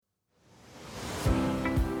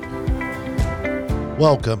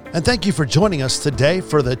Welcome, and thank you for joining us today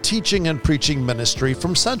for the teaching and preaching ministry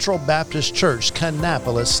from Central Baptist Church,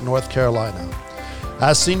 Kannapolis, North Carolina.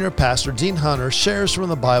 As Senior Pastor Dean Hunter shares from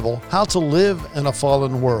the Bible how to live in a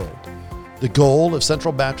fallen world. The goal of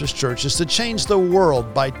Central Baptist Church is to change the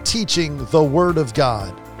world by teaching the Word of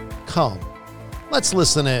God. Come, let's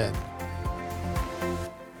listen in.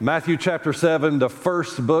 Matthew chapter 7, the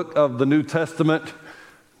first book of the New Testament.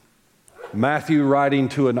 Matthew writing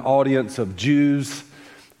to an audience of Jews,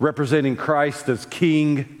 representing Christ as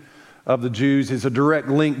King of the Jews. Is a direct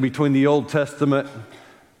link between the Old Testament.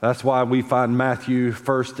 That's why we find Matthew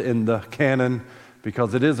first in the canon,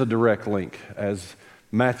 because it is a direct link, as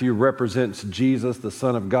Matthew represents Jesus, the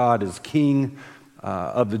Son of God, as King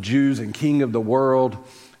of the Jews and King of the world.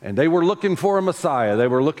 And they were looking for a Messiah. They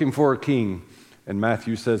were looking for a king. And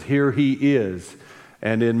Matthew says, here he is.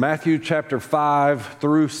 And in Matthew chapter 5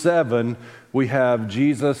 through 7, we have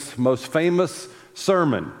Jesus' most famous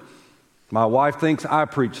sermon. My wife thinks I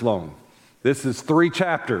preach long. This is 3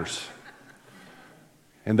 chapters.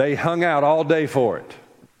 And they hung out all day for it.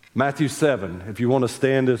 Matthew 7, if you want to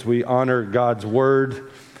stand as we honor God's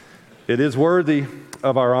word. It is worthy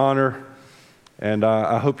of our honor. And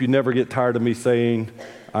I hope you never get tired of me saying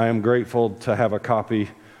I am grateful to have a copy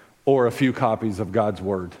or a few copies of God's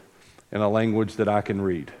word in a language that I can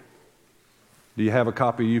read. Do you have a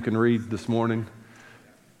copy you can read this morning?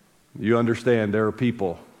 You understand there are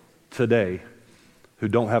people today who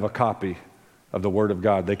don't have a copy of the Word of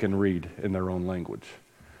God they can read in their own language.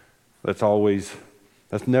 Let's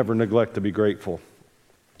never neglect to be grateful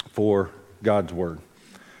for God's Word.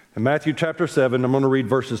 In Matthew chapter 7, I'm going to read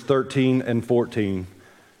verses 13 and 14.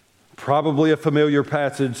 Probably a familiar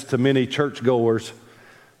passage to many churchgoers.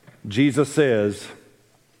 Jesus says,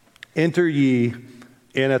 "Enter ye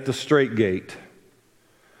in at the strait gate,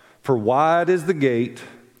 for wide is the gate,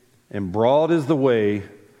 and broad is the way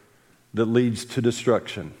that leads to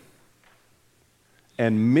destruction.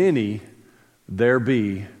 And many there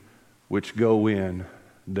be which go in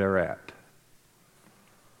thereat.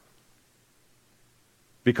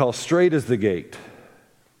 Because strait is the gate,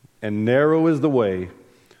 and narrow is the way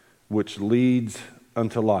which leads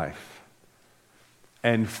unto life,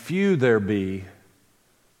 and few there be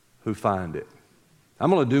who find it."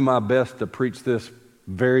 I'm going to do my best to preach this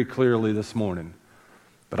very clearly this morning.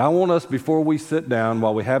 But I want us, before we sit down,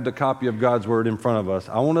 while we have the copy of God's Word in front of us,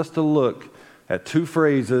 I want us to look at 2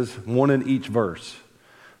 phrases, one in each verse.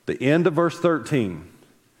 The end of verse 13,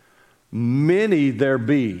 many there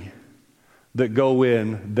be that go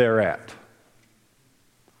in thereat.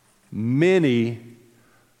 Many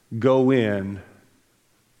go in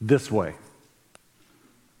this way,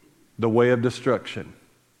 the way of destruction.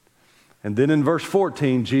 And then in verse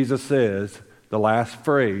 14, Jesus says, the last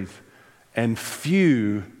phrase, and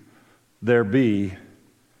few there be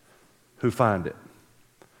who find it.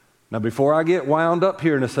 Now, before I get wound up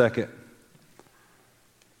here in a second,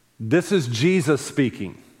 this is Jesus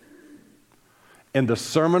speaking. In the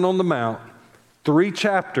Sermon on the Mount, 3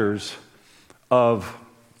 chapters of,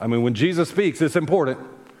 when Jesus speaks, it's important.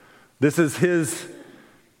 This is his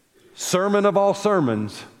sermon of all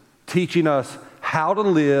sermons, teaching us how to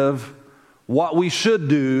live, what we should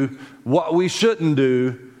do, what we shouldn't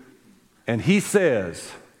do. And he says,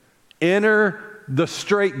 enter the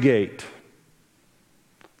strait gate,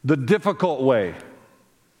 the difficult way.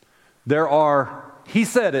 He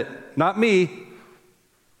said it, not me,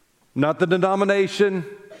 not the denomination,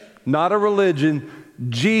 not a religion,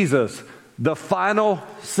 Jesus, the final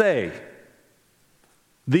say,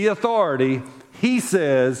 the authority. He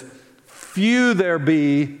says, few there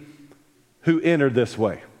be who enter this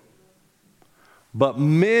way, but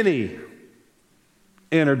many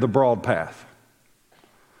entered the broad path.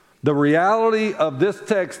 The reality of this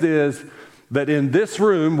text is that in this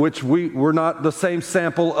room, which we're not the same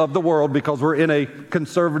sample of the world because we're in a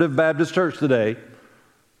conservative Baptist church today,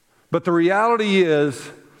 but the reality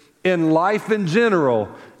is, in life in general,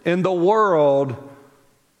 in the world,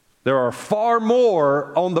 there are far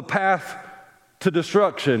more on the path to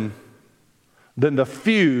destruction than the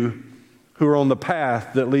few who are on the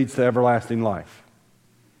path that leads to everlasting life.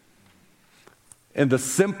 And the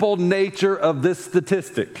simple nature of this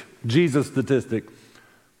statistic, Jesus' statistic,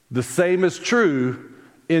 the same is true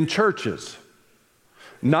in churches.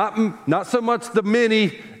 Not so much the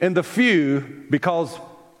many and the few, because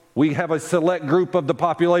we have a select group of the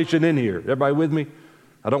population in here. Everybody with me?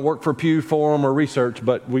 I don't work for Pew Forum or research,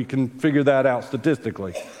 but we can figure that out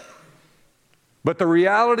statistically. But the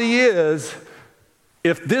reality is,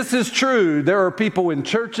 if this is true, there are people in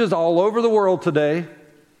churches all over the world today.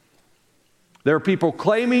 There are people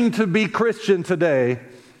claiming to be Christian today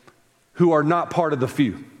who are not part of the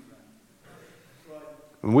few.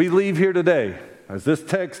 When we leave here today, as this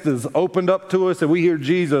text is opened up to us and we hear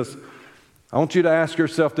Jesus, I want you to ask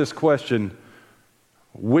yourself this question: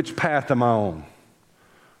 which path am I on?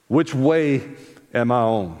 Which way am I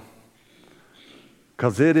on?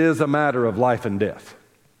 Because it is a matter of life and death.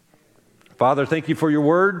 Father, thank you for your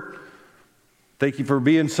word. Thank you for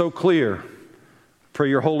being so clear. Pray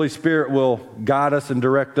your Holy Spirit will guide us and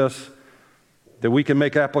direct us, that we can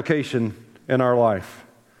make application in our life.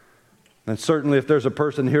 And certainly if there's a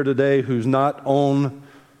person here today who's not on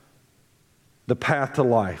the path to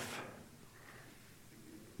life,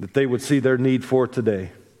 that they would see their need for it today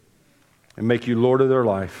and make you Lord of their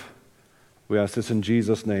life. We ask this in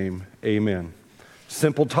Jesus' name, amen.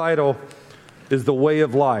 Simple title is The Way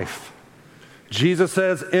of Life. Jesus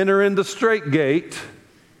says, enter in the straight gate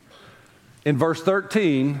in verse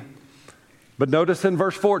 13, but notice in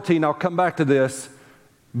verse 14, I'll come back to this,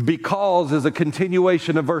 because is a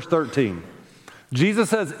continuation of verse 13.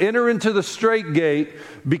 Jesus says, enter into the straight gate,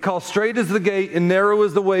 because straight is the gate and narrow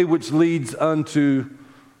is the way which leads unto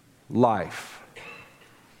life.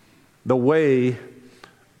 The way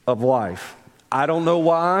of life. I don't know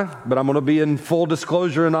why, but I'm going to be in full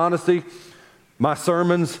disclosure and honesty. My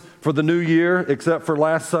sermons for the new year, except for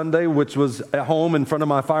last Sunday, which was at home in front of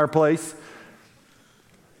my fireplace,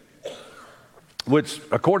 which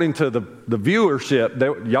according to the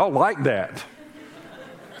viewership, y'all like that.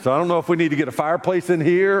 So I don't know if we need to get a fireplace in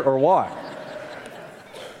here or what.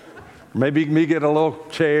 Maybe me get a little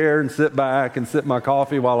chair and sit back and sip my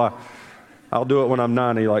coffee while I'll do it when I'm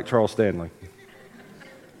 90 like Charles Stanley.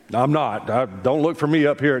 I'm not. Don't look for me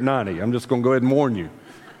up here at 90. I'm just going to go ahead and warn you.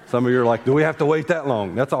 Some of you are like, do we have to wait that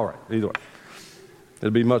long? That's all right. Either way. It'll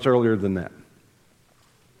be much earlier than that.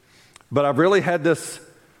 But I've really had this,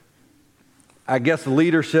 I guess,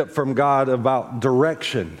 leadership from God about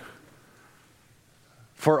direction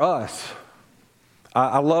for us.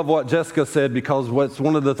 I love what Jessica said, because what's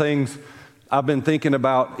one of the things I've been thinking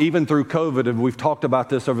about, even through COVID, and we've talked about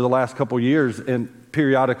this over the last couple of years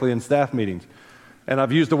periodically in staff meetings. And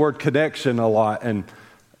I've used the word connection a lot. And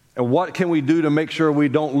what can we do to make sure we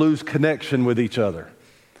don't lose connection with each other?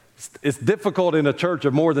 It's difficult in a church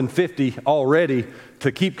of more than 50 already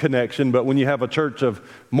to keep connection, but when you have a church of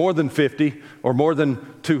more than 50 or more than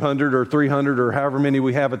 200 or 300 or however many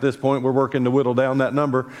we have at this point, we're working to whittle down that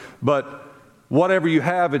number. But whatever you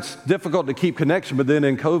have, it's difficult to keep connection, but then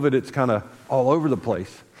in COVID, it's kind of all over the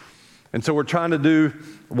place. And so we're trying to do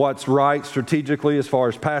what's right strategically as far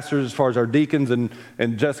as pastors, as far as our deacons, and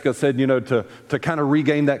Jessica said, to kind of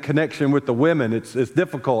regain that connection with the women. It's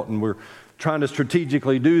difficult, and we're trying to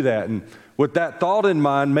strategically do that. And with that thought in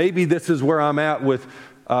mind, maybe this is where I'm at with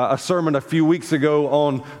a sermon a few weeks ago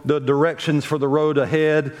on the directions for the road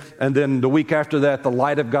ahead, and then the week after that, the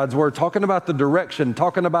light of God's Word, talking about the direction,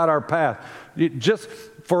 talking about our path. Just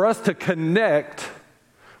for us to connect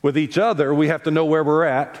with each other, we have to know where we're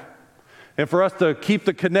at. And for us to keep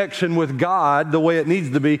the connection with God the way it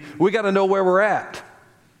needs to be, we got to know where we're at. Does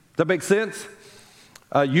that make sense?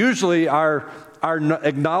 Usually our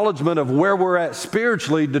acknowledgement of where we're at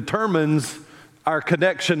spiritually determines our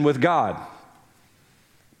connection with God.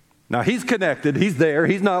 Now, He's connected. He's there.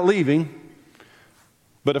 He's not leaving.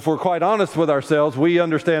 But if we're quite honest with ourselves, we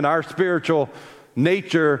understand our spiritual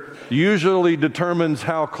nature usually determines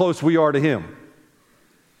how close we are to Him.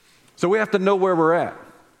 So we have to know where we're at.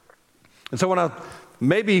 And so when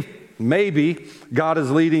maybe God is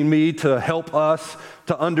leading me to help us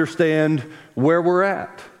to understand where we're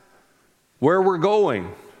at, where we're going.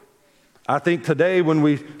 I think today when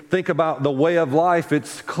we think about the way of life,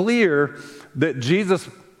 it's clear that Jesus,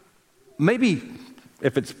 maybe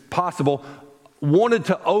if it's possible, wanted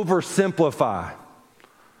to oversimplify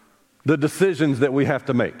the decisions that we have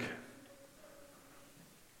to make.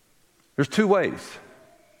 There's two ways.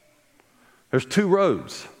 There's two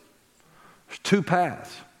roads. There's two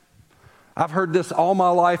paths. I've heard this all my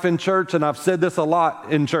life in church, and I've said this a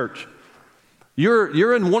lot in church.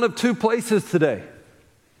 You're in one of two places today.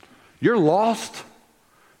 You're lost,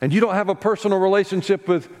 and you don't have a personal relationship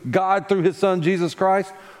with God through His Son, Jesus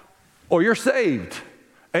Christ, or you're saved,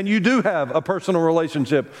 and you do have a personal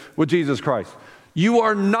relationship with Jesus Christ. You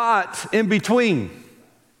are not in between.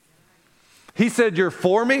 He said, you're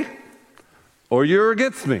for me, or you're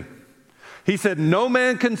against me. He said, no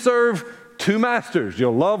man can serve two masters.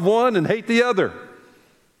 You'll love one and hate the other.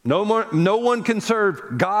 No one can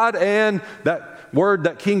serve God and that word,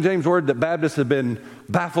 that King James word that Baptists have been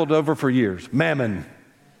baffled over for years, mammon.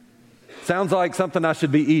 Sounds like something I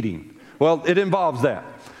should be eating. Well, it involves that.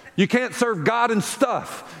 You can't serve God in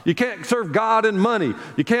stuff. You can't serve God in money.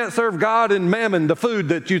 You can't serve God in mammon, the food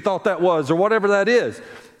that you thought that was, or whatever that is.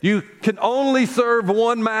 You can only serve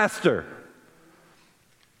one master.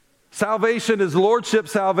 Salvation is lordship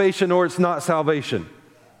salvation, or it's not salvation.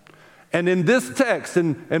 And in this text,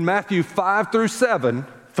 in Matthew 5 through 7,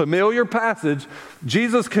 familiar passage,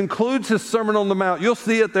 Jesus concludes his Sermon on the Mount. You'll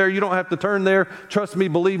see it there. You don't have to turn there. Trust me,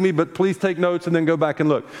 believe me, but please take notes and then go back and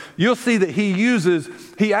look. You'll see that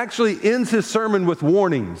he actually ends his sermon with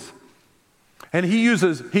warnings. And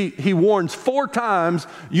he warns 4 times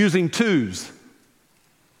using twos.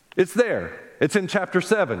 It's there. It's in chapter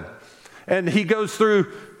 7. And he goes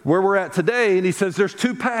through where we're at today, and he says there's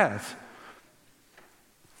 2 paths.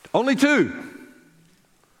 Only 2.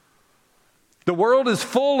 The world is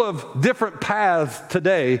full of different paths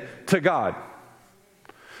today to God.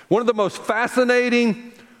 One of the most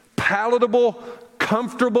fascinating, palatable,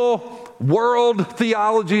 comfortable world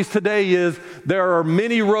theologies today is there are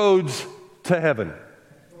many roads to heaven.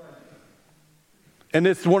 And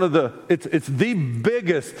it's it's the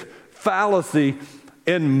biggest fallacy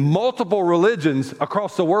in multiple religions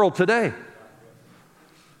across the world today.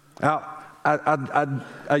 Now,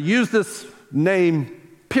 I use this name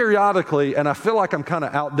periodically, and I feel like I'm kind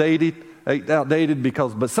of outdated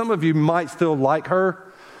but some of you might still like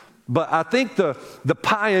her. But I think the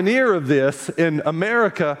pioneer of this in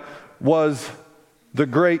America was the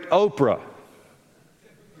great Oprah.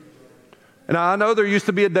 And I know there used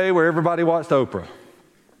to be a day where everybody watched Oprah.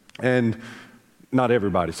 And not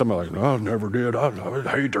everybody. Some are like, no, I never did. I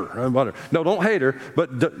hate her. No, don't hate her,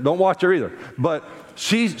 but don't watch her either. But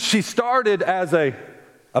she started as a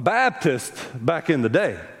Baptist back in the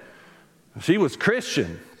day. She was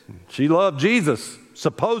Christian. She loved Jesus,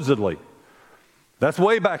 supposedly. That's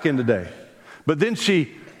way back in the day. But then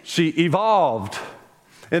she evolved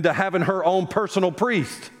into having her own personal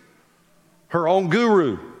priest, her own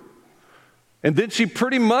guru. And then she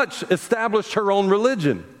pretty much established her own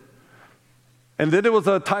religion. And then it was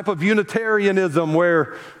a type of Unitarianism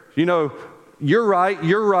where, you're right,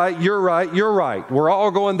 you're right, you're right, you're right. We're all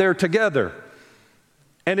going there together.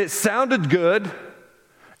 And it sounded good,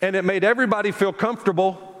 and it made everybody feel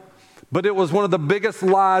comfortable, but it was one of the biggest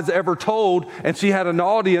lies ever told, and she had an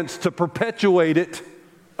audience to perpetuate it,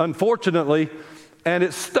 unfortunately, and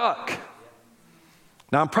it stuck.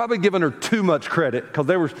 Now, I'm probably giving her too much credit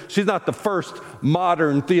because she's not the first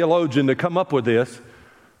modern theologian to come up with this,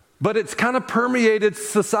 but it's kind of permeated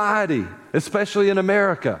society, especially in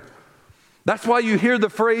America. That's why you hear the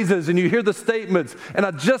phrases and you hear the statements. And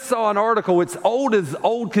I just saw an article, it's old as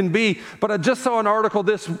old can be, but I just saw an article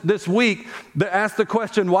this week that asked the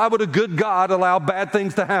question, why would a good God allow bad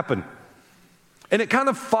things to happen? And it kind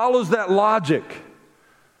of follows that logic.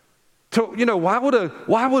 Why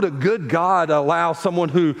would a good God allow someone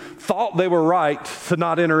who thought they were right to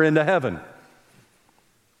not enter into heaven?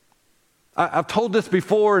 I've told this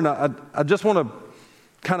before, and I just want to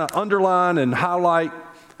kind of underline and highlight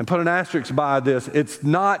and put an asterisk by this. It's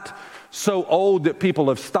not so old that people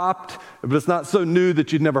have stopped, but it's not so new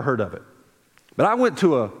that you've never heard of it. But I went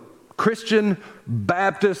to a Christian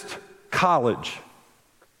Baptist college.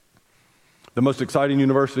 The most exciting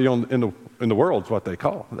university in the world is what they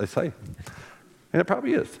say. And it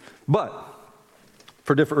probably is. But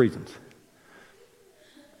for different reasons.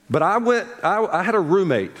 But I had a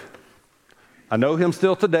roommate. I know him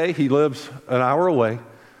still today. He lives an hour away.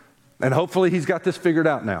 And hopefully he's got this figured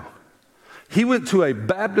out now. He went to a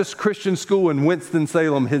Baptist Christian school in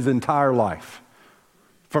Winston-Salem his entire life,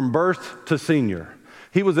 from birth to senior.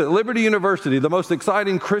 He was at Liberty University, the most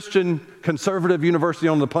exciting Christian conservative university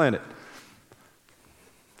on the planet.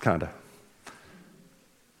 Kind of.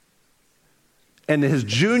 And his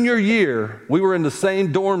junior year, we were in the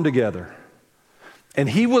same dorm together. And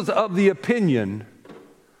he was of the opinion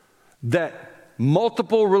that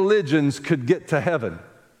multiple religions could get to heaven.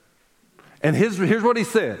 And here's what he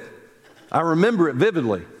said. I remember it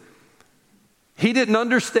vividly. He didn't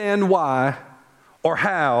understand why or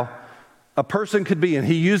how a person could be, and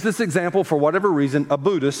he used this example for whatever reason, a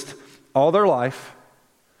Buddhist all their life,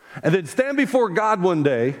 and then stand before God one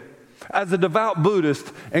day as a devout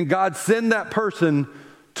Buddhist, and God send that person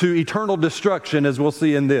to eternal destruction, as we'll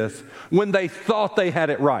see in this, when they thought they had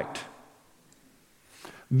it right.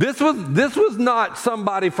 This was not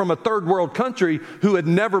somebody from a third world country who had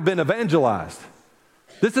never been evangelized.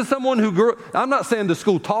 This is someone who grew, I'm not saying the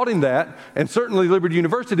school taught him that, and certainly Liberty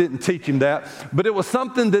University didn't teach him that, but it was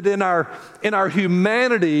something that in our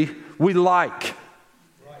humanity we like.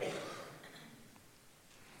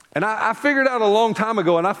 And I figured out a long time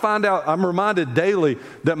ago, and I'm reminded daily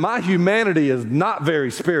that my humanity is not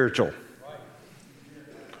very spiritual.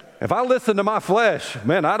 If I listen to my flesh,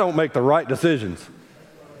 man, I don't make the right decisions.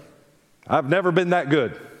 I've never been that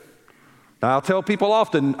good. Now, I'll tell people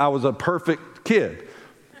often I was a perfect kid,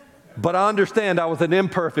 but I understand I was an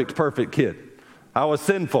imperfect, perfect kid. I was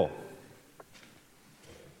sinful.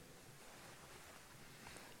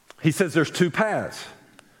 He says there's two paths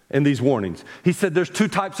in these warnings. He said there's two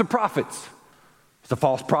types of prophets. There's a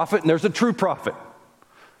false prophet and there's a true prophet.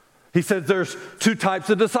 He says there's two types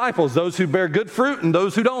of disciples, those who bear good fruit and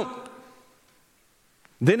those who don't.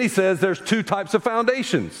 Then he says there's two types of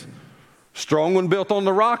foundations, strong one built on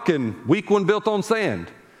the rock and weak one built on sand.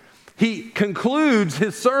 He concludes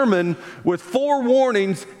his sermon with 4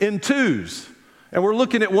 warnings in twos. And we're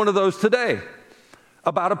looking at one of those today,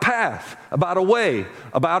 about a path, about a way,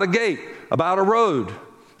 about a gate, about a road.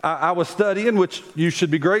 I was studying, which you should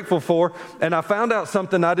be grateful for, and I found out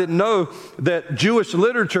something I didn't know, that Jewish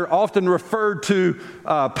literature often referred to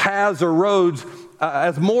paths or roads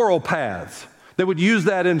as moral paths. They would use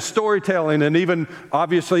that in storytelling and even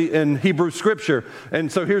obviously in Hebrew scripture.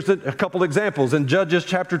 And so here's a couple examples. In Judges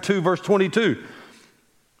chapter 2, verse 22,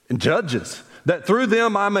 in Judges, that through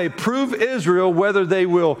them I may prove Israel whether they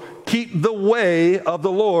will keep the way of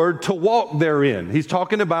the Lord to walk therein. He's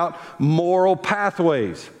talking about moral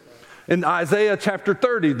pathways. In Isaiah chapter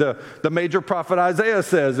 30, the major prophet Isaiah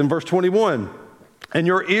says in verse 21, and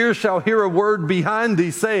your ears shall hear a word behind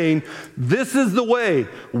thee saying, this is the way,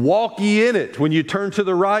 walk ye in it, when you turn to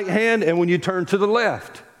the right hand and when you turn to the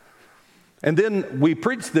left. And then I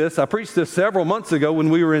preached this several months ago when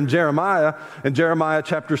we were in Jeremiah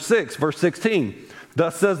chapter 6, verse 16.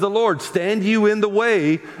 Thus says the Lord, stand you in the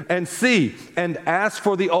way and see, and ask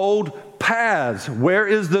for the old paths. Where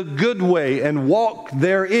is the good way? And walk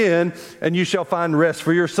therein, and you shall find rest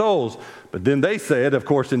for your souls. But then they said, of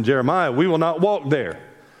course, in Jeremiah, we will not walk there.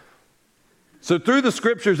 So through the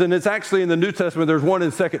scriptures, and it's actually in the New Testament, there's one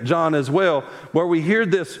in 2 John as well, where we hear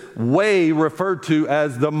this way referred to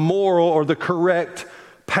as the moral or the correct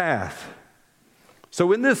path.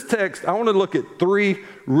 So in this text, I want to look at 3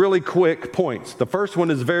 really quick points. The first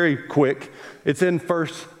one is very quick. It's in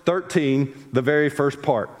verse 13, the very first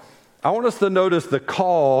part. I want us to notice the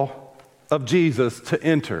call of Jesus to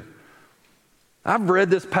enter. I've read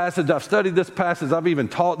this passage, I've studied this passage, I've even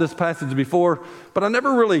taught this passage before, but I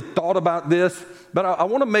never really thought about this. But I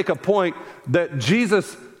want to make a point that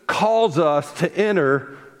Jesus calls us to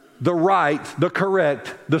enter the right, the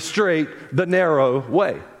correct, the straight, the narrow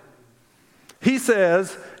way. He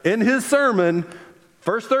says in his sermon,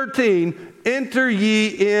 verse 13, enter ye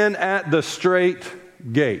in at the straight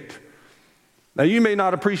gate. Now you may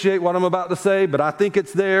not appreciate what I'm about to say, but I think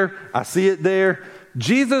it's there, I see it there.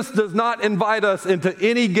 Jesus does not invite us into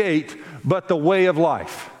any gate but the way of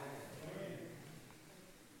life.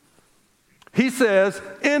 He says,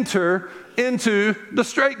 enter into the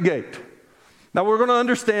straight gate. Now we're going to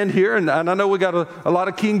understand here, and I know we got a lot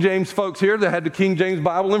of King James folks here that had the King James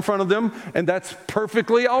Bible in front of them, and that's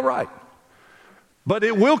perfectly all right. But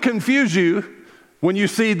it will confuse you when you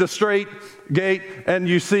see the straight gate and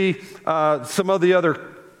you see some of the other,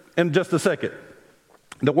 in just a second,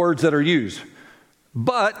 the words that are used.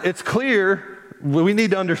 But it's clear, we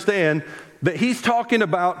need to understand that he's talking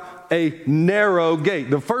about a narrow gate.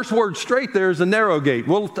 The first word straight there is a narrow gate.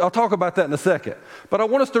 I'll talk about that in a second. But I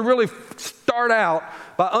want us to really start out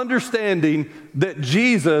by understanding that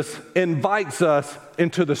Jesus invites us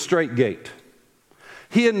into the straight gate.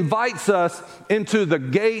 He invites us into the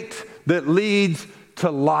gate that leads to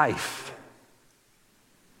life.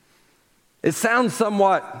 It sounds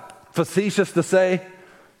somewhat facetious to say,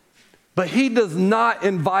 but he does not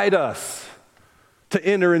invite us to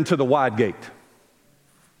enter into the wide gate.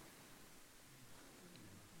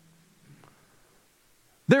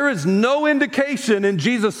 There is no indication in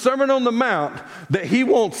Jesus' Sermon on the Mount that he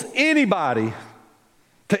wants anybody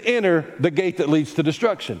to enter the gate that leads to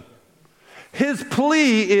destruction. His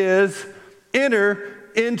plea is,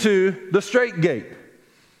 enter into the straight gate.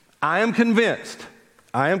 I am convinced.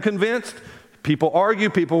 People argue,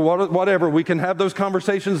 whatever. We can have those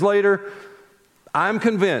conversations later. I'm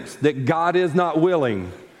convinced that God is not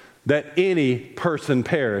willing that any person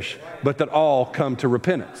perish, but that all come to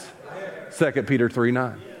repentance. 2 Peter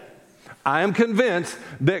 3:9. I am convinced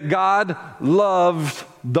that God loves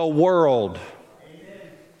the world.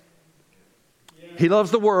 He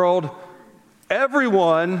loves the world,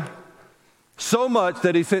 everyone, so much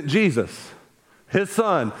that he sent Jesus, his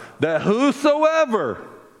son, that whosoever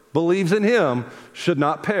believes in him should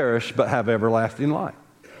not perish but have everlasting life.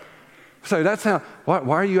 So why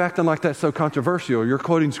are you acting like that's so controversial? You're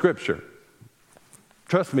quoting scripture.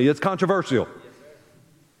 Trust me, it's controversial.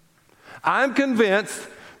 I'm convinced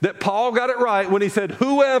that Paul got it right when he said,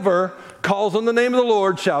 whoever calls on the name of the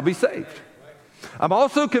Lord shall be saved. I'm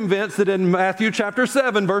also convinced that in Matthew chapter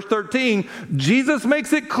 7, verse 13, Jesus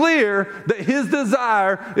makes it clear that his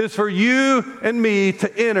desire is for you and me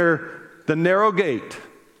to enter the narrow gate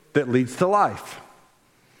that leads to life.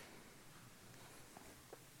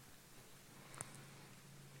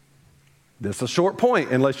 This is a short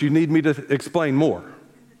point unless you need me to explain more,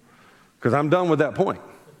 because I'm done with that point.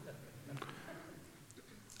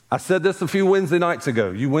 I said this a few Wednesday nights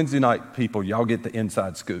ago. You Wednesday night people, y'all get the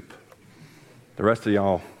inside scoop. The rest of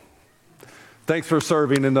y'all, thanks for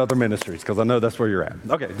serving in other ministries, because I know that's where you're at.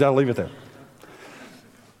 Okay, I'll leave it there.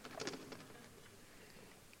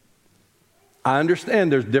 I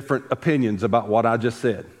understand there's different opinions about what I just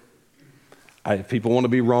said. If people want to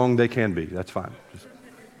be wrong, they can be. That's fine.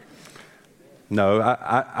 No,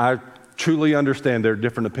 I truly understand there are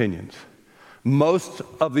different opinions. Most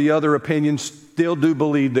of the other opinions still do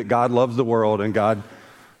believe that God loves the world and God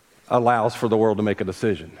allows for the world to make a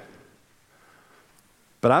decision.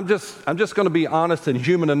 But I'm just going to be honest and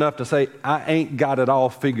human enough to say I ain't got it all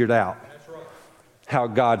figured out how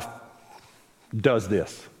God does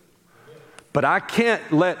this. But I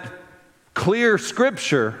can't let clear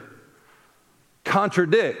Scripture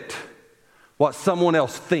contradict what someone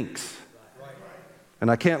else thinks. And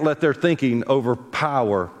I can't let their thinking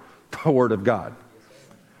overpower the Word of God.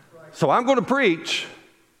 So I'm going to preach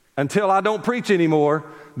until I don't preach anymore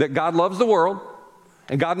that God loves the world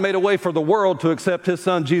and God made a way for the world to accept His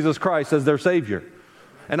Son, Jesus Christ, as their Savior.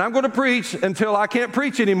 And I'm going to preach until I can't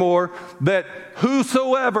preach anymore that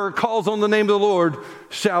whosoever calls on the name of the Lord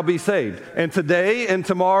shall be saved. And today and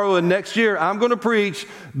tomorrow and next year, I'm going to preach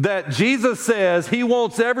that Jesus says He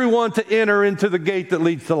wants everyone to enter into the gate that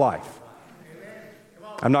leads to life.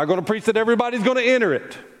 I'm not going to preach that everybody's going to enter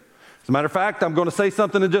it. As a matter of fact, I'm going to say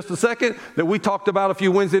something in just a second that we talked about a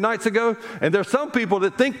few Wednesday nights ago. And there's some people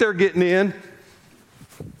that think they're getting in,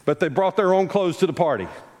 but they brought their own clothes to the party.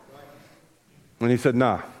 And he said,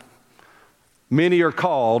 nah. Many are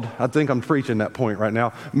called. I think I'm preaching that point right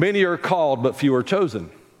now. Many are called, but few are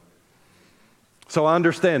chosen. So I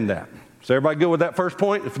understand that. So everybody good with that first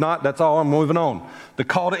point? If not, that's all. I'm moving on. The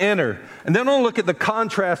call to enter. And then I'll look at the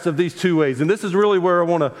contrast of these two ways. And this is really where I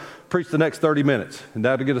want to preach the next 30 minutes. And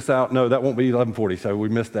that'll get us out. No, that won't be 11:40, so we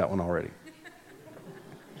missed that one already.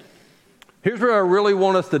 Here's where I really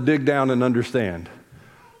want us to dig down and understand.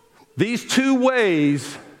 These two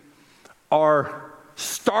ways are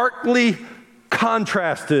starkly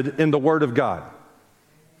contrasted in the Word of God.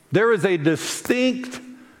 There is a distinct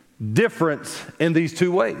difference in these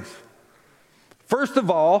two ways. First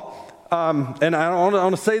of all, and I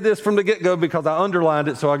want to say this from the get-go because I underlined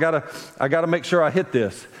it, so I gotta make sure I hit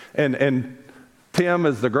this. And Tim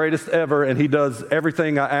is the greatest ever, and he does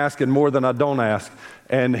everything I ask and more than I don't ask.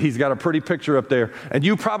 And he's got a pretty picture up there. And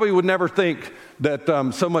you probably would never think that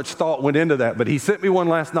so much thought went into that, but he sent me one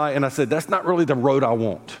last night, and I said, that's not really the road I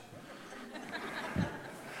want.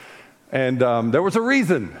 And there was a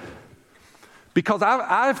reason. Because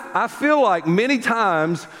I feel like many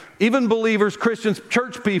times, even believers, Christians,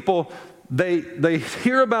 church people, they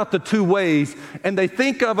hear about the two ways and they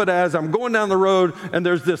think of it as I'm going down the road and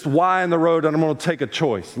there's this Y in the road and I'm going to take a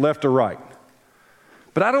choice, left or right.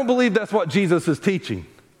 But I don't believe that's what Jesus is teaching.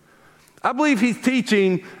 I believe He's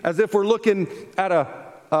teaching as if we're looking at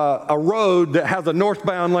a road that has a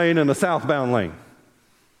northbound lane and a southbound lane.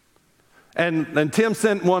 And Tim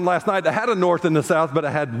sent one last night that had a north and a south, but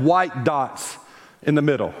it had white dots in the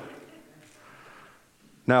middle.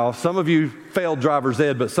 Now, some of you failed driver's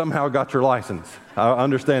ed, but somehow got your license. I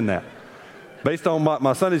understand that. Based on what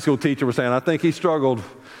my Sunday school teacher was saying, I think he struggled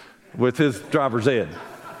with his driver's ed.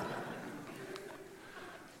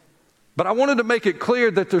 But I wanted to make it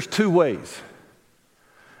clear that there's two ways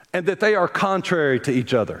and that they are contrary to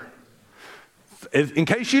each other. In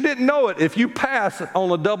case you didn't know it, if you pass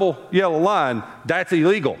on a double yellow line, that's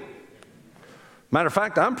illegal. Matter of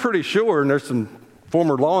fact, I'm pretty sure, and there's some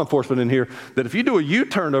former law enforcement in here, that if you do a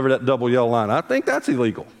U-turn over that double yellow line, I think that's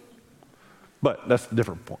illegal. But that's a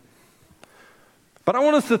different point. But I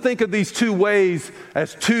want us to think of these two ways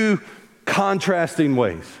as two contrasting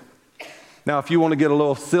ways. Now, if you want to get a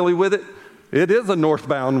little silly with it, it is a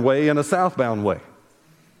northbound way and a southbound way.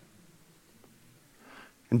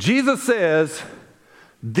 And Jesus says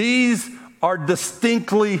these are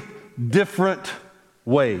distinctly different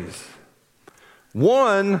ways.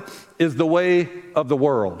 One is the way of the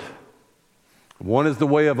world. One is the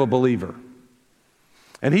way of a believer.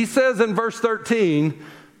 And he says in verse 13,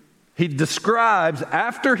 he describes,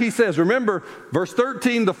 after he says, remember, verse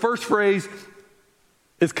 13, the first phrase,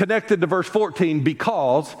 is connected to verse 14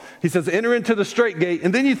 because he says, enter into the straight gate.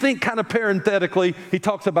 And then you think kind of parenthetically, he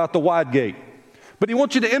talks about the wide gate. But he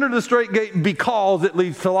wants you to enter the straight gate because it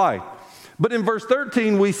leads to life. But in verse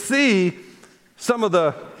 13, we see some of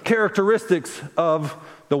the characteristics of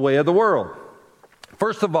the way of the world.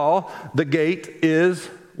 First of all, the gate is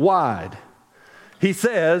wide. He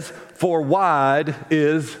says, for wide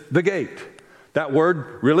is the gate. That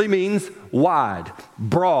word really means wide,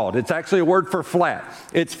 broad. It's actually a word for flat.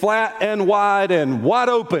 It's flat and wide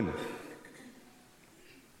open.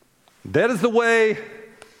 That is the way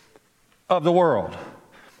of the world.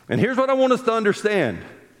 And here's what I want us to understand.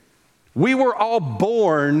 We were all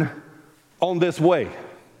born on this way.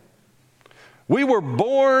 We were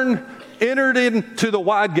born, entered into the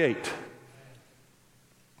wide gate,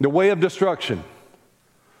 the way of destruction.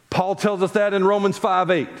 Paul tells us that in Romans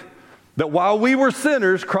 5:8. That while we were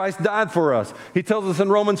sinners, Christ died for us. He tells us in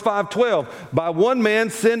Romans 5:12, by one man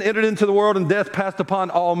sin entered into the world and death passed upon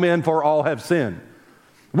all men, for all have sinned.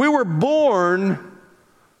 We were born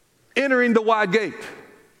entering the wide gate.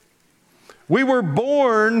 We were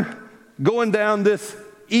born going down this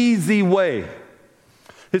easy way.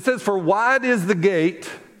 It says, for wide is the gate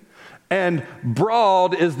and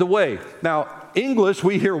broad is the way. Now, English,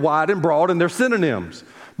 we hear wide and broad and they're synonyms.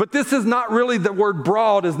 But this is not really, the word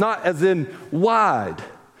broad is not as in wide.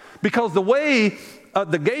 Because the way,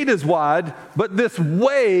 the gate is wide, but this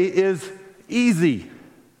way is easy.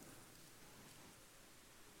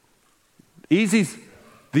 Easy's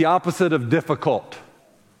the opposite of difficult.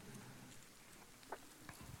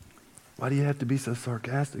 Why do you have to be so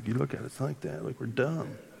sarcastic? You look at us like that, like we're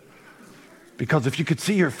dumb. Because if you could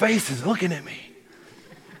see your faces looking at me.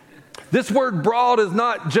 This word broad is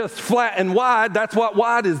not just flat and wide. That's what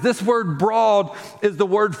wide is. This word broad is the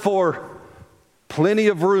word for plenty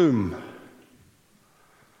of room.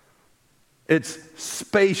 It's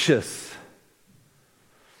spacious.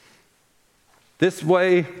 This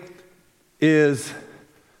way is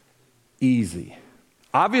easy.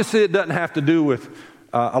 Obviously, it doesn't have to do with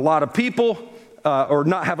a lot of people or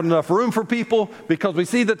not having enough room for people, because we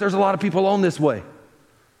see that there's a lot of people on this way.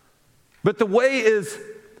 But the way is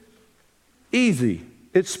easy.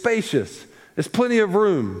 It's spacious. There's plenty of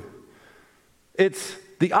room. It's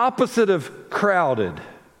the opposite of crowded.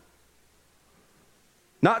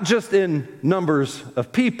 Not just in numbers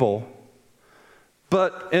of people,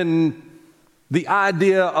 but in the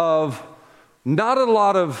idea of not a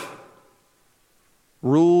lot of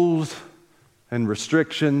rules and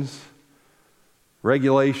restrictions,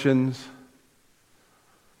 regulations,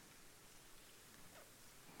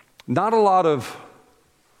 not a lot of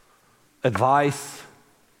advice.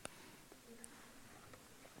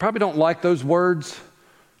 Probably don't like those words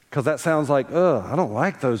because that sounds like, I don't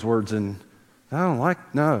like those words and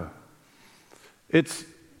no. It's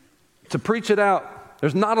to preach it out.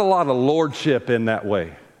 There's not a lot of lordship in that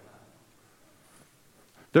way.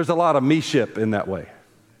 There's a lot of me-ship in that way.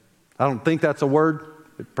 I don't think that's a word.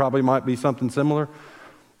 It probably might be something similar.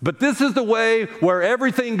 But this is the way where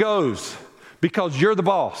everything goes because you're the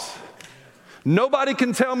boss. Nobody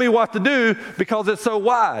can tell me what to do because it's so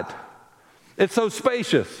wide. It's so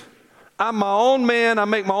spacious. I'm my own man. I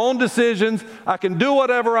make my own decisions. I can do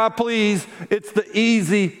whatever I please. It's the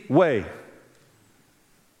easy way.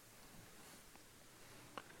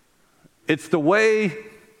 It's the way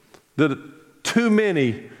that too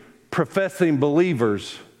many professing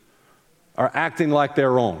believers are acting like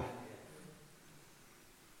their own.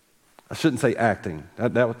 I shouldn't say acting.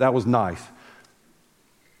 That was nice.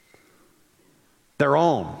 Their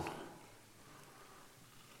own.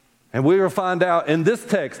 And we will find out in this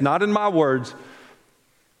text, not in my words,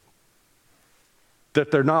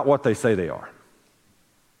 that they're not what they say they are.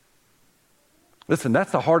 Listen,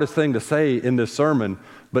 that's the hardest thing to say in this sermon,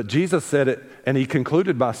 but Jesus said it, and he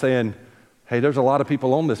concluded by saying, hey, there's a lot of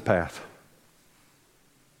people on this path.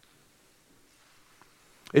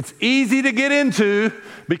 It's easy to get into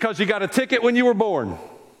because you got a ticket when you were born.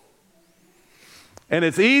 And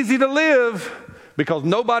it's easy to live because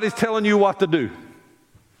nobody's telling you what to do.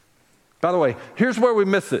 By the way, here's where we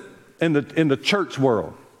miss it in the church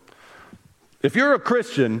world. If you're a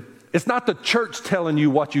Christian, it's not the church telling you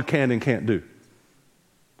what you can and can't do.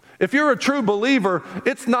 If you're a true believer,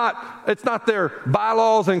 it's not their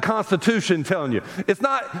bylaws and constitution telling you. It's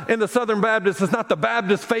not in the Southern Baptist, it's not the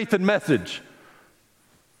Baptist Faith and Message.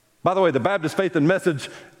 By the way, the Baptist Faith and Message,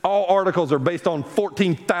 all articles are based on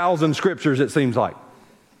 14,000 scriptures, it seems like.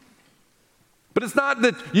 But it's not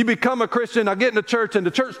that you become a Christian, I get into church, and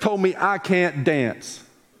the church told me I can't dance.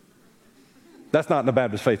 That's not in the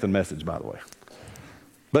Baptist Faith and Message, by the way.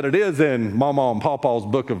 But it is in Mama and Papa's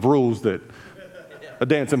book of rules that a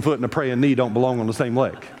dancing foot and a praying knee don't belong on the same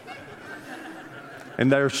leg.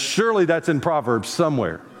 And surely that's in Proverbs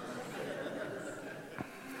somewhere.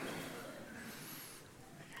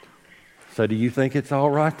 So do you think it's all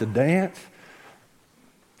right to dance?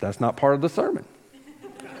 That's not part of the sermon.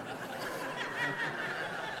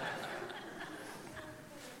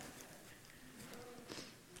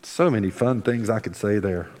 So many fun things I could say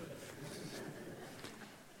there.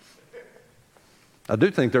 I do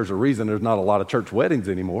think there's a reason there's not a lot of church weddings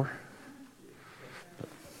anymore.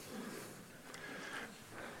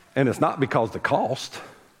 And it's not because of the cost.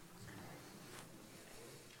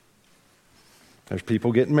 There's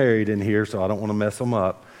people getting married in here, so I don't want to mess them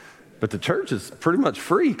up. But the church is pretty much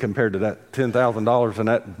free compared to that $10,000 in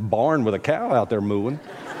that barn with a cow out there mooing.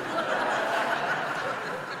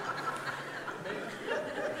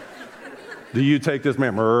 Do you take this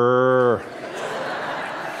man? There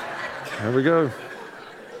we go.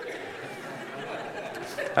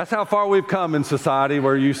 That's how far we've come in society,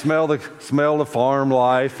 where you smell the farm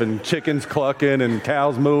life and chickens clucking and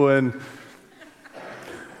cows mooing.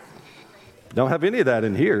 Don't have any of that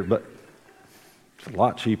in here, but it's a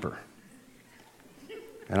lot cheaper.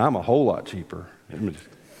 And I'm a whole lot cheaper.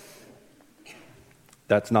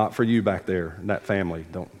 That's not for you back there in that family.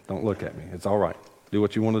 Don't look at me. It's all right. Do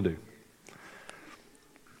what you want to do.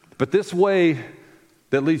 But this way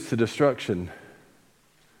that leads to destruction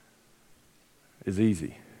is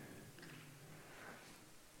easy.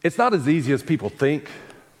 It's not as easy as people think,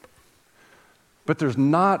 but there's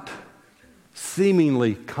not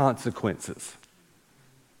seemingly consequences.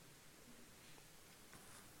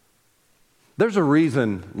 There's a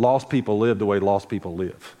reason lost people live the way lost people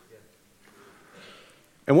live.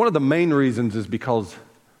 And one of the main reasons is because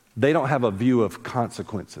they don't have a view of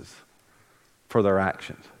consequences for their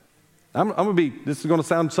actions. This is going to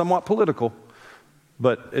sound somewhat political,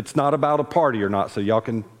 but it's not about a party or not, so y'all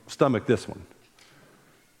can stomach this one.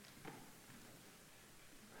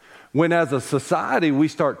 When as a society we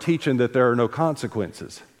start teaching that there are no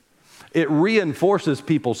consequences, it reinforces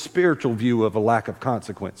people's spiritual view of a lack of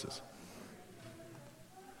consequences.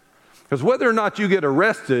 Because whether or not you get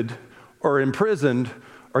arrested or imprisoned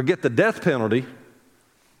or get the death penalty,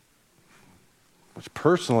 which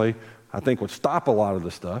personally I think would stop a lot of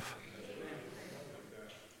the stuff,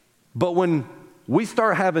 but when we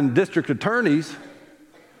start having district attorneys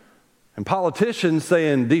and politicians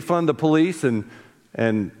saying defund the police and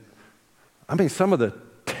some of the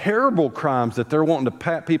terrible crimes that they're wanting to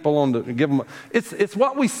pat people on to give them, it's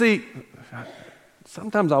what we see.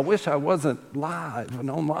 Sometimes I wish I wasn't live and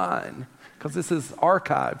online, because this is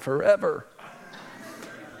archived forever.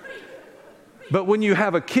 But when you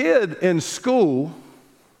have a kid in school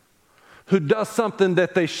who does something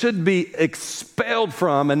that they should be expelled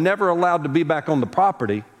from and never allowed to be back on the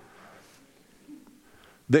property,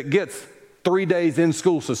 that gets 3 days in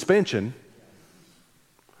school suspension,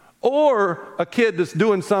 or a kid that's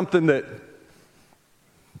doing something that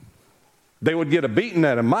they would get a beating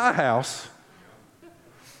at in my house,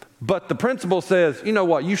 but the principal says, you know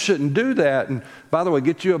what, you shouldn't do that, and by the way,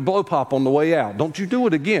 get you a blow pop on the way out. Don't you do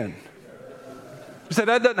it again. You say,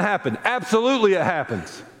 that doesn't happen. Absolutely it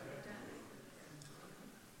happens.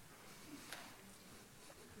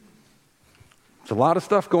 There's a lot of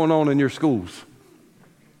stuff going on in your schools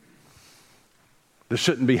that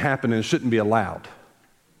shouldn't be happening, shouldn't be allowed.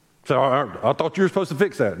 So I thought you were supposed to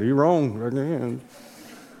fix that. You're wrong.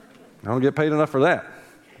 I don't get paid enough for that.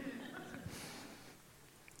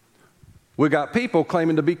 We got people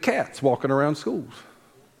claiming to be cats walking around schools.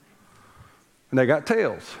 And they got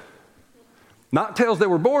tails. Not tails they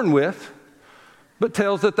were born with, but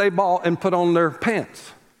tails that they bought and put on their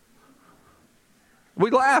pants. We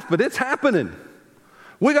laugh, but it's happening.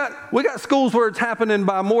 We got schools where it's happening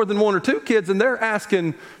by more than 1 or 2 kids, and they're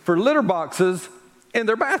asking for litter boxes in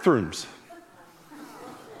their bathrooms.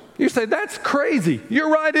 You say, that's crazy. You're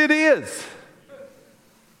right, it is.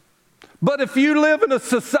 But if you live in a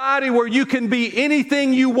society where you can be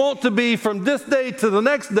anything you want to be from this day to the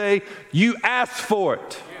next day, you ask for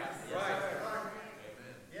it.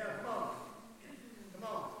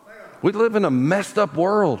 We live in a messed up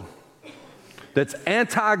world that's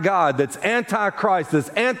anti-God, that's anti-Christ, that's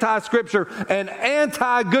anti-Scripture, and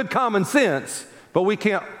anti-good common sense, but we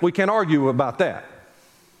can't argue about that.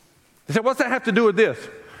 You say, what's that have to do with this?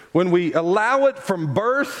 When we allow it from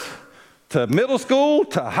birth to middle school,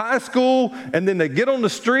 to high school, and then they get on the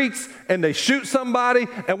streets and they shoot somebody,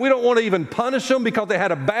 and we don't want to even punish them because they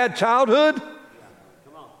had a bad childhood?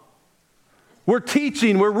 We're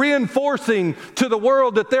teaching, we're reinforcing to the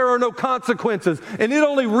world that there are no consequences. And it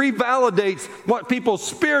only revalidates what people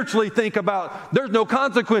spiritually think about. There's no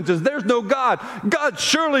consequences. There's no God. God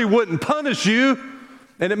surely wouldn't punish you.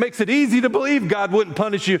 And it makes it easy to believe God wouldn't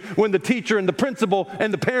punish you when the teacher and the principal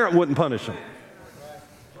and the parent wouldn't punish them.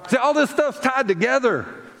 See, all this stuff's tied together.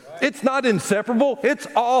 It's not inseparable. It's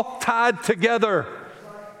all tied together.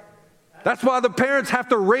 That's why the parents have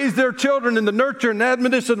to raise their children in the nurture and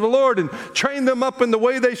admonition of the Lord and train them up in the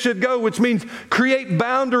way they should go, which means create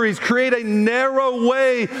boundaries, create a narrow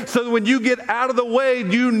way so that when you get out of the way,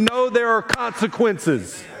 you know there are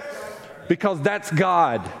consequences because that's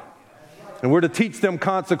God. And we're to teach them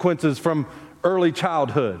consequences from early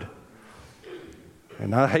childhood.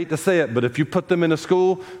 And I hate to say it, but if you put them in a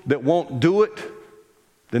school that won't do it,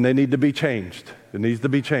 then they need to be changed. It needs to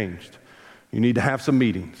be changed. You need to have some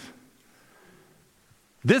meetings.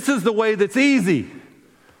 This is the way that's easy.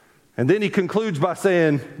 And then he concludes by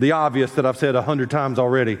saying the obvious that I've said 100 times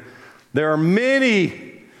already. There are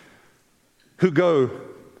many who go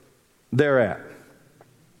thereat.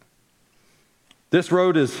 This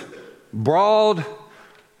road is broad.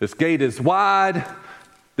 This gate is wide.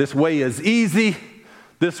 This way is easy.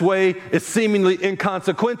 This way is seemingly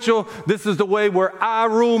inconsequential. This is the way where I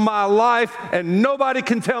rule my life and nobody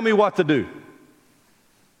can tell me what to do.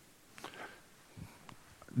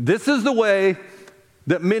 This is the way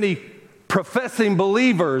that many professing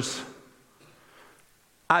believers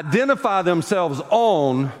identify themselves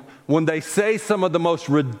on when they say some of the most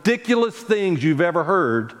ridiculous things you've ever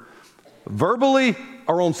heard, verbally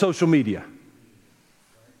or on social media.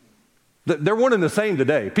 They're one and the same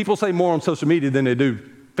today. People say more on social media than they do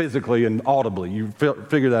physically and audibly. You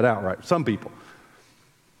figure that out, right? Some people.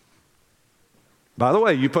 By the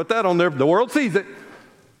way, you put that on there, the world sees it,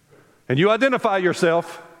 and you identify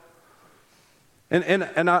yourself.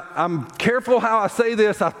 And I'm careful how I say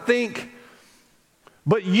this, I think,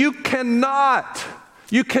 but you cannot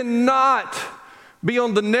be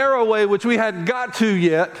on the narrow way, which we hadn't got to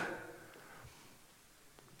yet,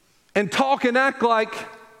 and talk and act like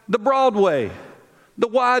the broad way, the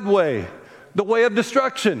wide way, the way of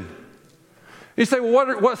destruction. You say,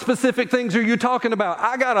 well, what specific things are you talking about?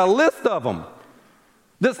 I got a list of them.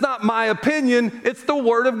 That's not my opinion. It's the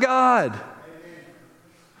Word of God.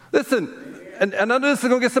 Listen, and I know this is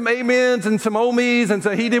going to get some amens and some ohmes and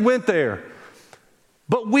say, he did went there.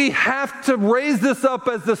 But we have to raise this up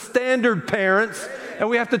as the standard, parents, and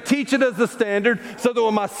we have to teach it as the standard so that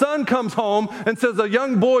when my son comes home and says a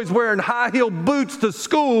young boy's wearing high-heeled boots to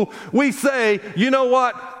school, we say, you know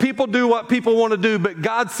what? People do what people want to do, but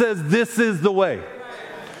God says this is the way.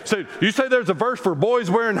 So you say there's a verse for boys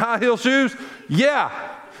wearing high-heel shoes? Yeah.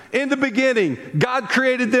 In the beginning, God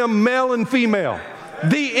created them male and female.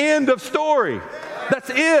 The end of story. That's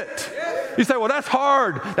it. You say, well, that's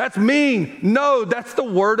hard. That's mean. No, that's the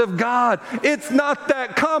Word of God. It's not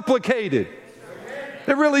that complicated.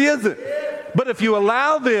 It really isn't. But if you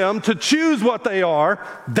allow them to choose what they are,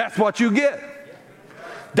 that's what you get.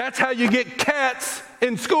 That's how you get cats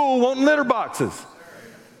in school wanting litter boxes.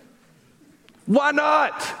 Why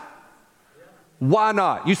not? Why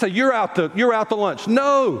not? You say, you're out to lunch.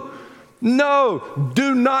 No,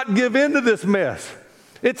 do not give in to this mess.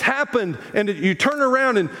 It's happened, and you turn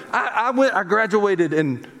around, and I graduated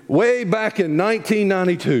way back in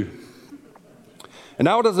 1992. And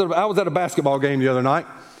I was at a basketball game the other night,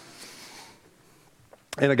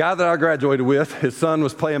 and a guy that I graduated with, his son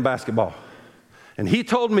was playing basketball. And he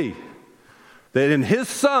told me that in his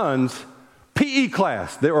son's PE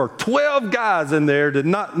class, there are 12 guys in there that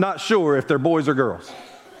not sure if they're boys or girls.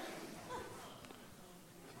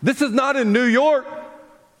 This is not in New York.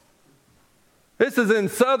 This is in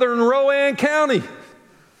southern Rowan County.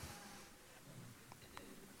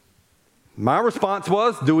 My response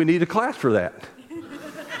was, do we need a class for that?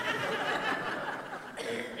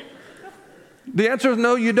 The answer is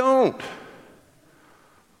no, you don't.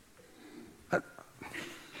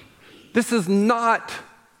 This is not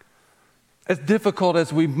as difficult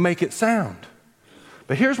as we make it sound.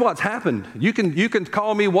 But here's what's happened. You can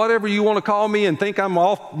call me whatever you want to call me and think I'm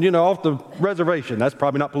off the reservation. That's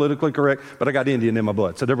probably not politically correct, but I got Indian in my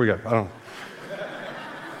blood, so there we go.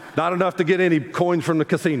 Not enough to get any coins from the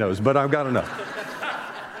casinos, but I've got enough.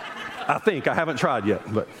 I think. I haven't tried yet,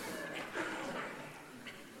 but.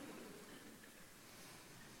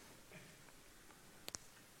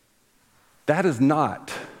 That is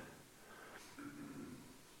not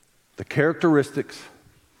the characteristics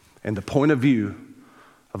and the point of view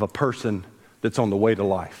of a person that's on the way to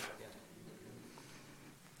life.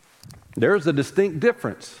 There's a distinct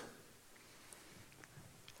difference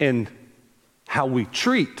in how we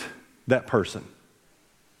treat that person.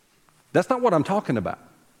 That's not what I'm talking about.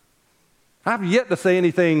 I have yet to say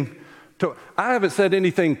anything I haven't said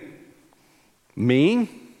anything mean.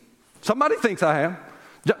 Somebody thinks I have.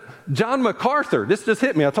 John MacArthur, this just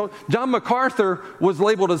hit me. John MacArthur was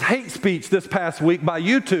labeled as hate speech this past week by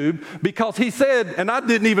YouTube because he said, and I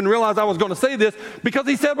didn't even realize I was going to say this, because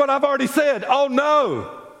he said what I've already said. Oh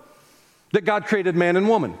no, that God created man and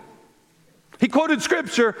woman. He quoted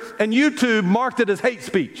scripture and YouTube marked it as hate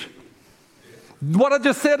speech. What I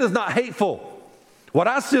just said is not hateful. What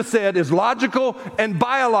I just said is logical and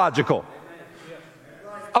biological.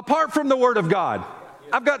 Apart from the Word of God.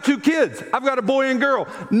 I've got 2 kids. I've got a boy and girl.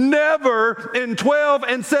 Never in 12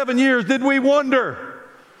 and 7 years did we wonder.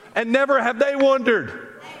 And never have they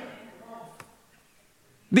wondered.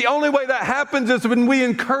 The only way that happens is when we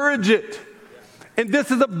encourage it. And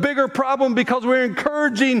this is a bigger problem because we're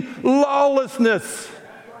encouraging lawlessness.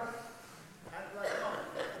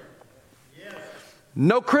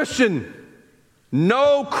 No Christian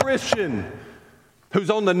who's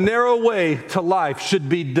on the narrow way to life should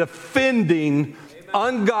be defending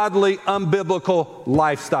ungodly, unbiblical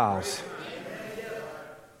lifestyles.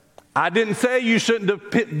 I didn't say you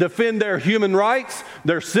shouldn't defend their human rights,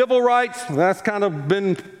 their civil rights. That's kind of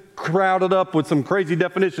been crowded up with some crazy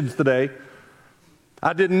definitions today.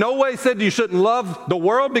 I did no way said you shouldn't love the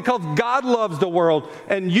world because God loves the world.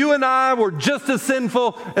 And you and I were just as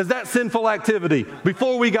sinful as that sinful activity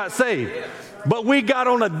before we got saved. But we got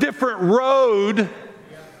on a different road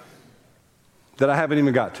that I haven't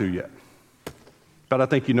even got to yet. But I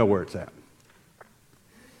think you know where it's at.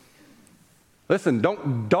 Listen,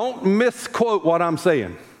 don't misquote what I'm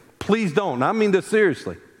saying. Please don't. I mean this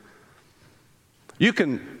seriously.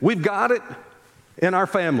 We've got it in our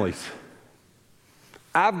families.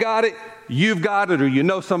 I've got it, you've got it, or you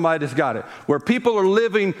know somebody that's got it. Where people are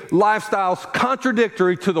living lifestyles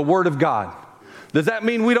contradictory to the Word of God. Does that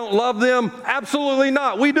mean we don't love them? Absolutely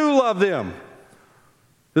not. We do love them.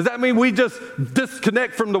 Does that mean we just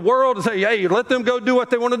disconnect from the world and say, hey, let them go do what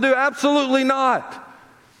they want to do? Absolutely not.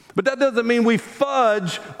 But that doesn't mean we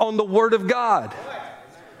fudge on the Word of God.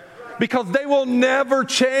 Because they will never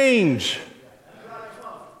change.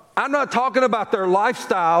 I'm not talking about their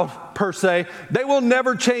lifestyle per se. They will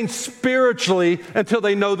never change spiritually until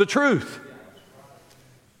they know the truth.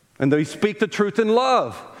 And they speak the truth in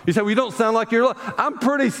love. You say, well, you don't sound like you're love. I'm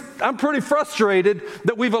pretty frustrated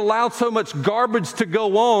that we've allowed so much garbage to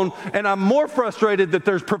go on, and I'm more frustrated that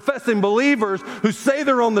there's professing believers who say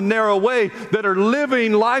they're on the narrow way that are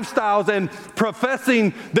living lifestyles and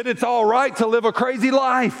professing that it's all right to live a crazy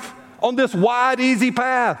life on this wide, easy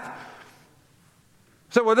path.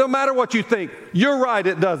 So, well, it don't matter what you think. You're right,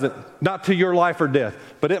 it doesn't. Not to your life or death,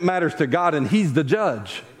 but it matters to God, and He's the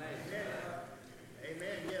judge.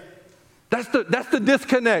 That's the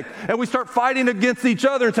disconnect. And we start fighting against each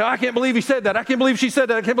other and say, I can't believe he said that. I can't believe she said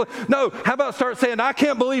that. I can't believe. No, how about start saying, I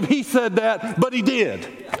can't believe he said that, but he did.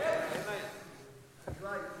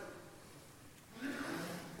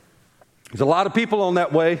 There's a lot of people on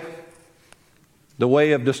that way, the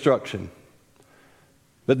way of destruction.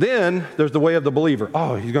 But then there's the way of the believer.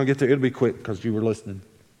 Oh, he's going to get there. It'll be quick because you were listening.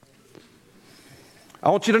 I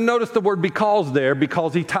want you to notice the word because there,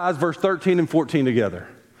 because he ties verse 13 and 14 together.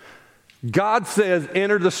 God says,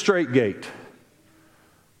 enter the straight gate.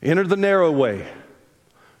 Enter the narrow way.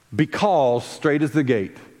 Because straight is the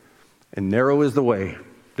gate and narrow is the way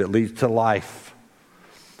that leads to life.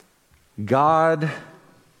 God,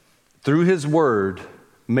 through His Word,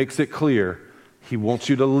 makes it clear He wants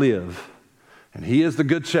you to live. And He is the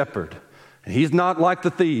good shepherd. And He's not like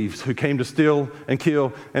the thieves who came to steal and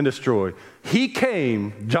kill and destroy. He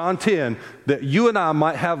came, John 10, that you and I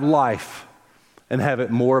might have life and have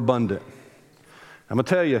it more abundant. I'm going to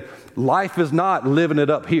tell you, life is not living it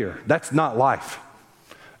up here. That's not life.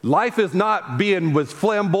 Life is not being as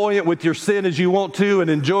flamboyant with your sin as you want to and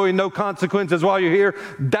enjoying no consequences while you're here.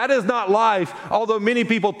 That is not life, although many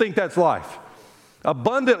people think that's life.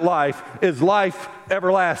 Abundant life is life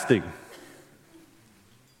everlasting.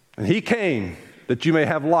 And He came that you may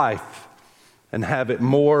have life and have it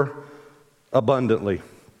more abundantly.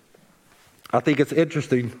 I think it's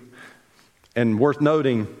interesting and worth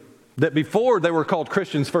noting that before they were called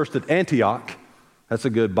Christians first at Antioch, that's a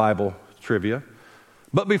good Bible trivia,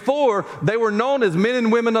 but before they were known as men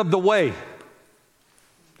and women of the way.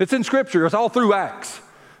 It's in Scripture. It's all through Acts.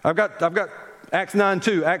 I've got Acts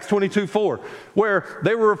 9:2, Acts 22:4, where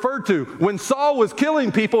they were referred to. When Saul was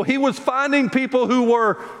killing people, he was finding people who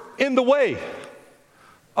were in the way.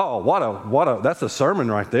 Oh, that's a sermon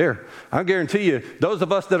right there. I guarantee you, those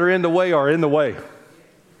of us that are in the way are in the way.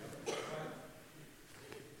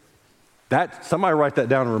 Somebody write that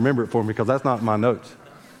down and remember it for me, because that's not in my notes.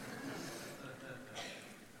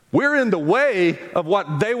 We're in the way of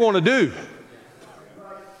what they want to do.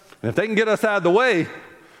 And if they can get us out of the way,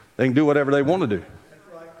 they can do whatever they want to do.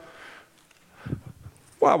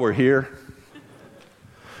 While we're here,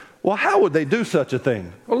 well, how would they do such a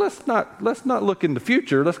thing? Well, let's not look in the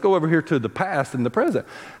future. Let's go over here to the past and the present.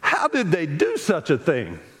 How did they do such a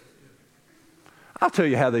thing? I'll tell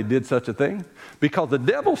you how they did such a thing. Because the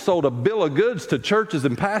devil sold a bill of goods to churches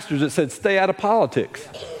and pastors that said, stay out of politics.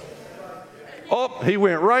 Oh, he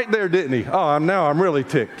went right there, didn't he? Oh, now I'm really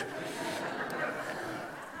ticked.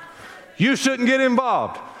 You shouldn't get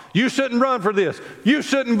involved. You shouldn't run for this. You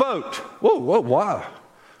shouldn't vote. Whoa, why?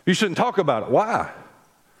 You shouldn't talk about it. Why?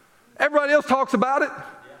 Everybody else talks about it.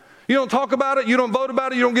 You don't talk about it. You don't vote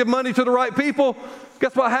about it. You don't give money to the right people.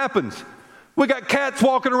 Guess what happens? We got cats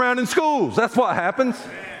walking around in schools. That's what happens.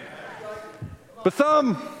 But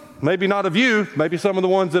some, maybe not of you, maybe some of the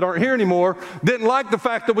ones that aren't here anymore, didn't like the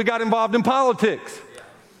fact that we got involved in politics.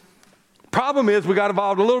 Problem is, we got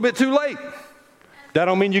involved a little bit too late. That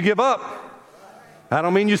don't mean you give up. That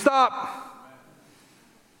don't mean you stop.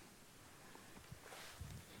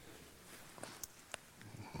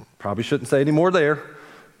 Probably shouldn't say any more there.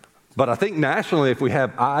 But I think nationally, if we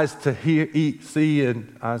have eyes to see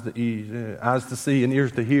and eyes to see and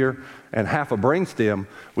ears to hear and half a brainstem,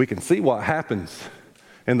 we can see what happens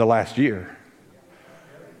in the last year.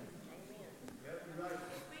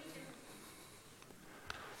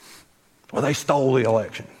 Well, they stole the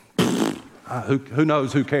election. Who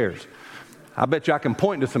knows? Who cares? I bet you I can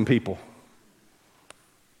point to some people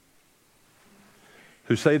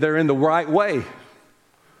who say they're in the right way,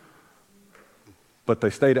 but they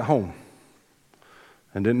stayed at home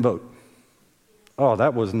and didn't vote. Oh,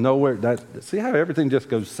 that was nowhere. See how everything just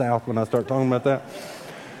goes south when I start talking about that?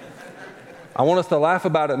 I want us to laugh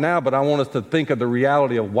about it now, but I want us to think of the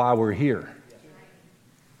reality of why we're here.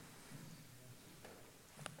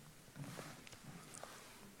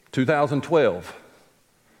 (2012).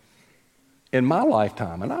 In my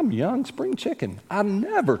lifetime, and I'm young, spring chicken, I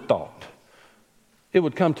never thought it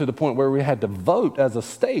would come to the point where we had to vote as a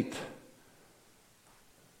state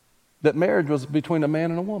that marriage was between a man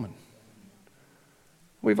and a woman.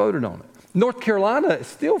 We voted on it. North Carolina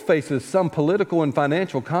still faces some political and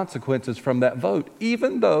financial consequences from that vote,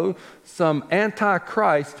 even though some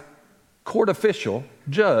anti-Christ court official,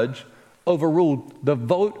 judge, overruled the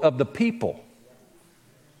vote of the people.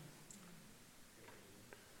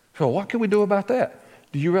 So what can we do about that?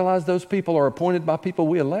 Do you realize those people are appointed by people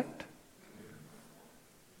we elect?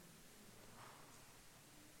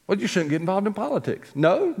 Well, you shouldn't get involved in politics.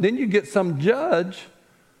 No, then you get some judge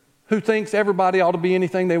who thinks everybody ought to be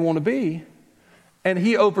anything they want to be, and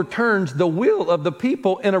he overturns the will of the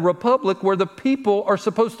people in a republic where the people are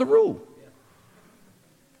supposed to rule.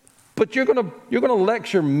 But you're going to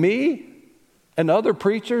lecture me and other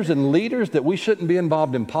preachers and leaders that we shouldn't be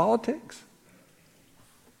involved in politics?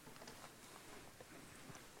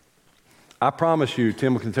 I promise you,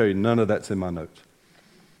 Tim can tell you, none of that's in my notes.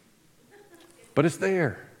 But it's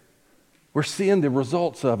there. We're seeing the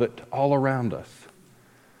results of it all around us.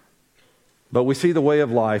 But we see the way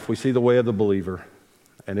of life, we see the way of the believer,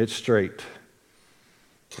 and it's straight.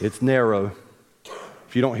 It's narrow.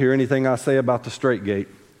 If you don't hear anything I say about the straight gate,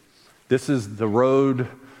 this is the road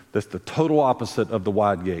that's the total opposite of the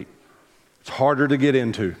wide gate. It's harder to get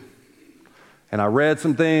into. And I read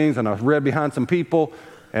some things, and I read behind some people,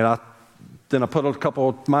 and then I put a couple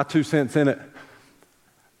of my 2 cents in it.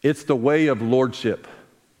 It's the way of lordship.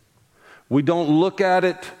 We don't look at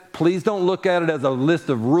it, please don't look at it as a list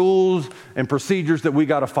of rules and procedures that we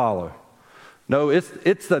got to follow. No,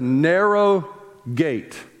 it's the narrow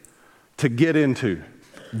gate to get into.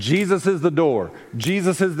 Jesus is the door.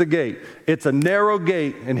 Jesus is the gate. It's a narrow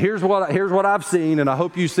gate, and here's what I've seen, and I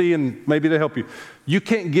hope you see, and maybe to help you. You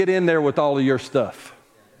can't get in there with all of your stuff.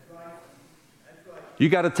 You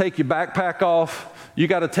got to take your backpack off. You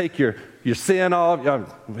got to take your sin off.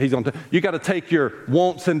 You got to take your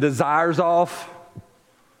wants and desires off.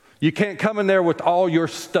 You can't come in there with all your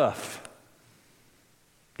stuff.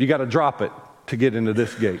 You got to drop it to get into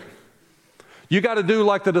this gate. You got to do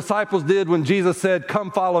like the disciples did when Jesus said, "Come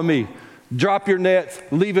follow me." Drop your nets,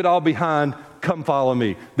 leave it all behind, come follow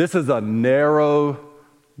me. This is a narrow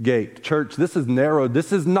gate. Church, this is narrow.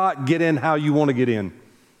 This is not get in how you want to get in.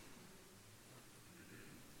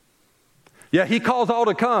 Yeah, he calls all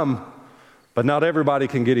to come, but not everybody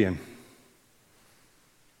can get in.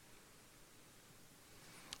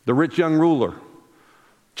 The rich young ruler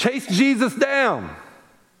chased Jesus down.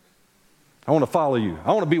 I want to follow you.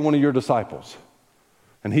 I want to be one of your disciples.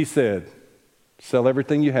 And he said, Sell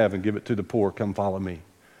everything you have and give it to the poor. Come follow me.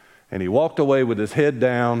 And he walked away with his head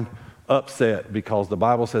down, upset, because the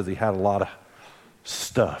Bible says he had a lot of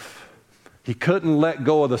stuff. He couldn't let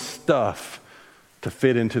go of the stuff to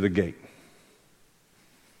fit into the gate.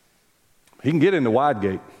 He can get in the wide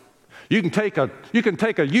gate. You can take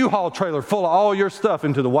a U-Haul trailer full of all your stuff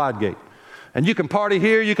into the wide gate. And you can party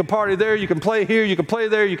here, you can party there, you can play here, you can play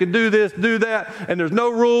there, you can do this, do that, and there's no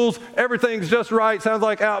rules. Everything's just right. Sounds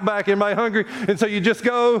like Outback. Anybody hungry? And so you just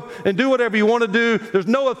go and do whatever you want to do. There's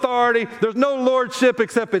no authority. There's no lordship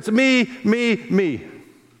except it's me, me, me.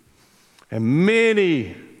 And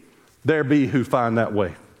many there be who find that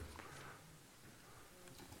way.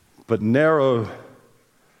 But narrow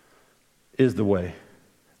is the way.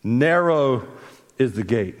 Narrow is the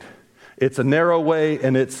gate. It's a narrow way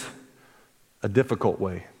and it's a difficult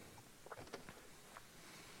way.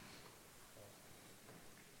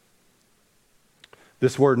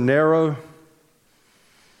 This word narrow,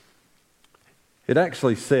 it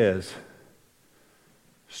actually says,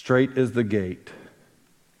 straight is the gate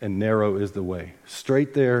and narrow is the way.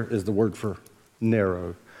 Straight there is the word for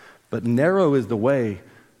narrow. But narrow is the way.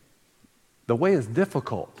 The way is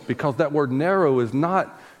difficult because that word narrow is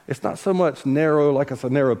it's not so much narrow like it's a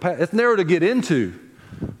narrow path. It's narrow to get into.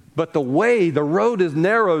 But the way, the road is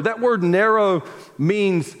narrow. That word narrow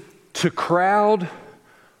means to crowd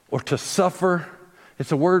or to suffer.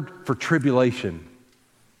 It's a word for tribulation.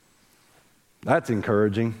 That's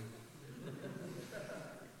encouraging.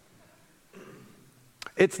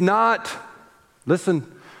 It's not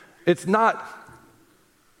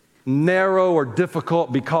narrow or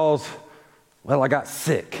difficult because, well, I got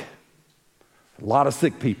sick. A lot of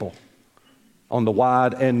sick people on the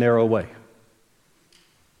wide and narrow way.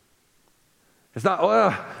 It's not,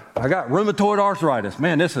 well, I got rheumatoid arthritis.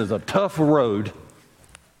 Man, this is a tough road.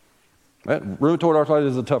 Rheumatoid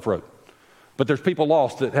arthritis is a tough road. But there's people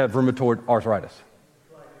lost that have rheumatoid arthritis.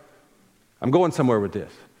 I'm going somewhere with this.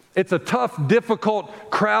 It's a tough, difficult,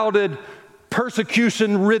 crowded,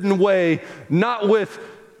 persecution-ridden way, not with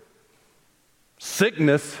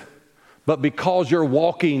sickness, but because you're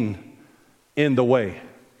walking in the way.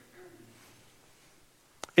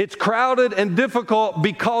 It's crowded and difficult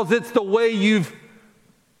because it's the way you've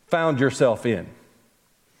found yourself in.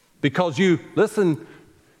 Because you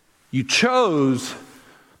chose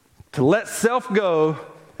to let self go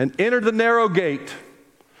and enter the narrow gate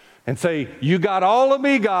and say, you got all of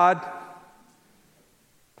me, God.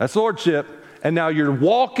 That's lordship. And now you're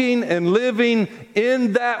walking and living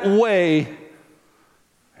in that way,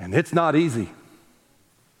 and it's not easy.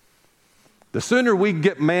 The sooner we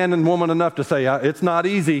get man and woman enough to say, it's not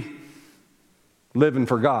easy living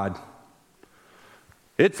for God.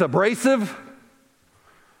 It's abrasive.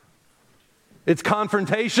 It's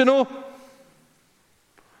confrontational.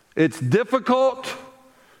 It's difficult.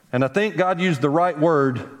 And I think God used the right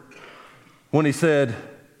word when he said,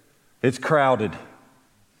 it's crowded.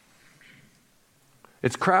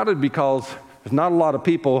 It's crowded because there's not a lot of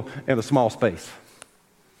people in a small space.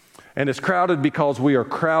 And it's crowded because we are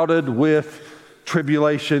crowded with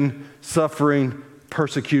tribulation, suffering,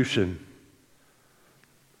 persecution.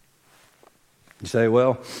 You say,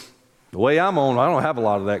 well, the way I'm on, I don't have a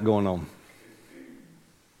lot of that going on.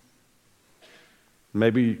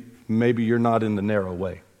 Maybe you're not in the narrow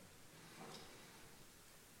way.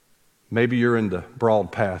 Maybe you're in the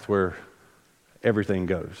broad path where everything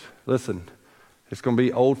goes. Listen, it's going to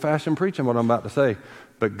be old-fashioned preaching what I'm about to say,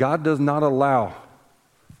 but God does not allow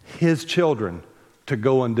his children to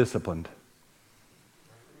go undisciplined.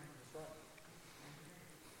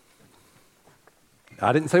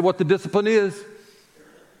 I didn't say what the discipline is.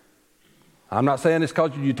 I'm not saying it's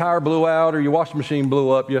because your tire blew out or your washing machine blew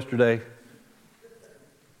up yesterday.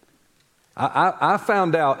 I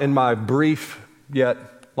found out in my brief, yet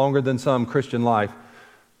longer than some Christian life,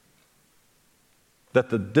 that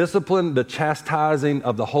the discipline, the chastising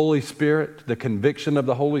of the Holy Spirit, the conviction of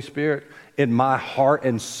the Holy Spirit in my heart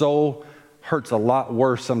and soul hurts a lot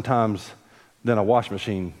worse sometimes than a washing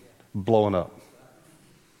machine blowing up.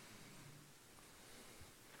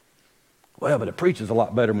 Well, but it preaches a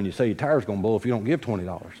lot better when you say your tire's going to blow if you don't give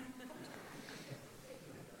 $20.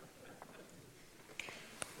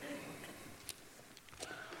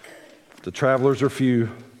 The travelers are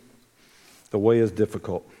few. The way is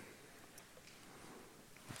difficult.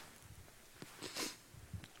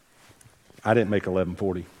 I didn't make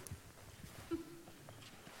 1140.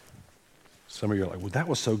 Some of you are like, well, that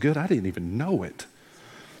was so good, I didn't even know it.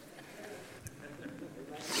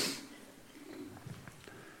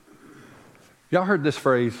 Y'all heard this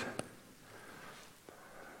phrase?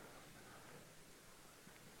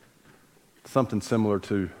 Something similar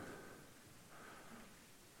to,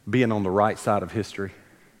 being on the right side of history.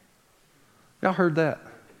 Y'all heard that?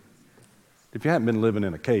 If you haven't been living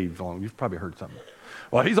in a cave long, you've probably heard something.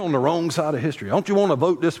 Well, he's on the wrong side of history. Don't you want to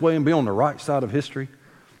vote this way and be on the right side of history?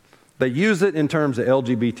 They use it in terms of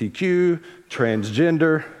LGBTQ,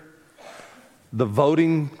 transgender, the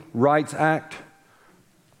Voting Rights Act,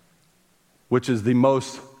 which is the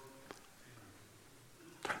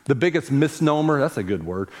biggest misnomer, that's a good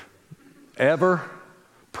word, ever,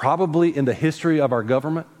 probably in the history of our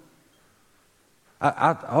government.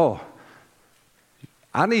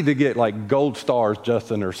 I need to get like gold stars,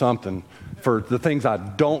 Justin, or something for the things I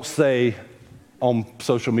don't say on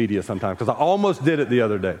social media sometimes, because I almost did it the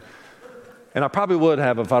other day. And I probably would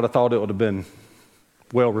have if I'd have thought it would have been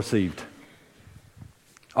well received.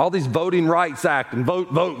 All these Voting Rights Act and vote.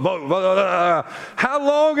 How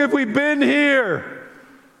long have we been here?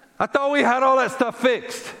 I thought we had all that stuff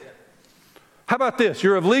fixed. How about this?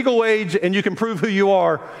 You're of legal age and you can prove who you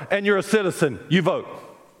are and you're a citizen. You vote.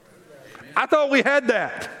 I thought we had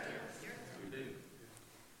that.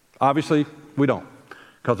 Obviously, we don't,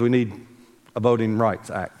 because we need a Voting Rights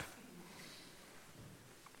Act.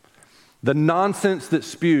 The nonsense that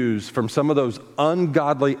spews from some of those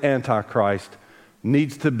ungodly antichrists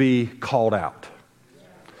needs to be called out.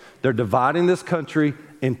 They're dividing this country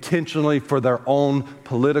intentionally for their own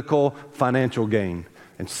political, financial gain.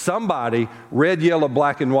 And somebody, red, yellow,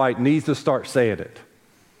 black, and white, needs to start saying it.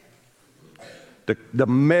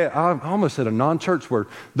 I almost said a non-church word.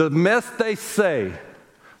 The mess they say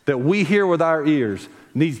that we hear with our ears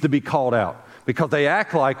needs to be called out, because they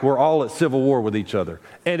act like we're all at civil war with each other.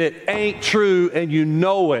 And it ain't true, and you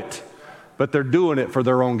know it, but they're doing it for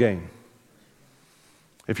their own gain.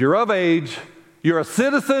 If you're of age, you're a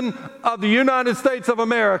citizen of the United States of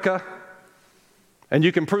America, and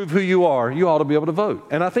you can prove who you are, you ought to be able to vote.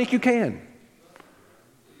 And I think you can.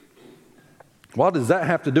 What does that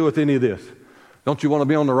have to do with any of this? Don't you want to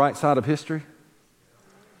be on the right side of history?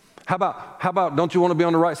 How about don't you want to be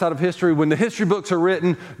on the right side of history? When the history books are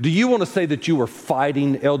written, do you want to say that you were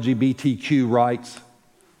fighting LGBTQ rights?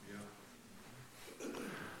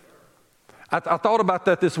 I thought about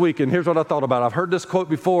that this week, and here's what I thought about. I've heard this quote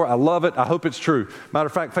before. I love it. I hope it's true. Matter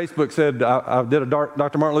of fact, Facebook said, I did a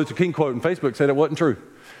Dr. Martin Luther King quote, and Facebook said it wasn't true.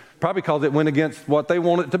 Probably because it went against what they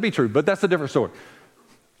wanted it to be true, but that's a different story.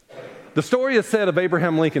 The story is said of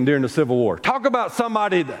Abraham Lincoln during the Civil War. Talk about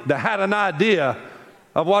somebody that had an idea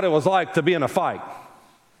of what it was like to be in a fight.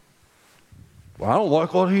 Well, I don't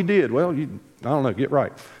like what he did. Well, I don't know, get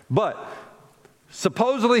right. But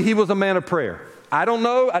supposedly he was a man of prayer. I don't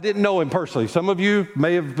know. I didn't know him personally. Some of you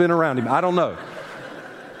may have been around him. I don't know.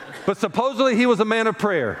 But supposedly he was a man of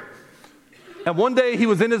prayer. And one day he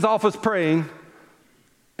was in his office praying,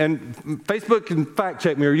 and Facebook can fact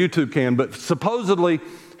check me, or YouTube can, but supposedly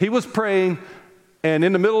he was praying, and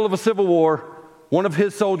in the middle of a civil war, one of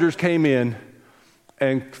his soldiers came in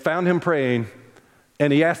and found him praying,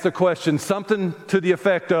 and he asked the question, something to the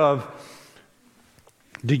effect of,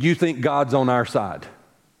 do you think God's on our side?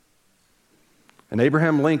 And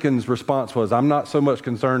Abraham Lincoln's response was, I'm not so much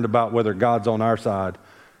concerned about whether God's on our side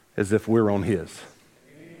as if we're on his.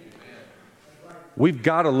 We've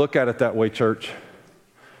got to look at it that way, church.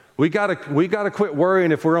 We got to quit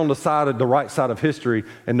worrying if we're on the right side of history,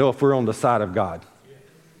 and know if we're on the side of God.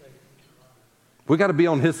 We got to be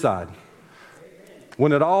on his side.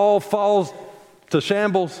 When it all falls to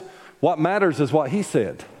shambles, what matters is what he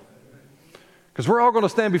said. Because we're all going to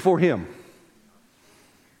stand before him.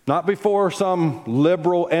 Not before some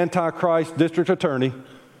liberal antichrist district attorney,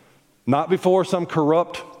 not before some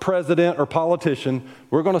corrupt president or politician.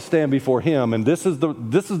 We're going to stand before him, and this is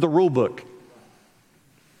the rule book.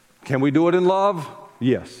 Can we do it in love?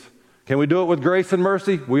 Yes. Can we do it with grace and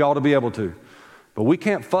mercy? We ought to be able to. But we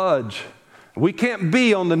can't fudge. We can't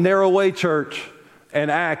be on the narrow way, church, and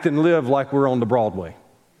act and live like we're on the broad way.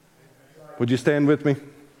 Would you stand with me?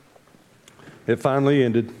 It finally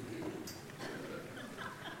ended.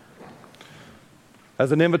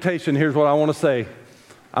 As an invitation, here's what I want to say.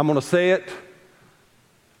 I'm going to say it.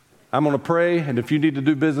 I'm going to pray, and if you need to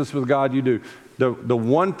do business with God, you do. The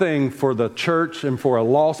one thing for the church and for a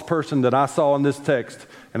lost person that I saw in this text,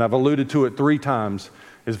 and I've alluded to it 3 times,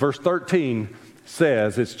 is verse 13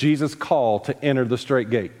 says it's Jesus' call to enter the straight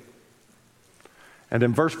gate. And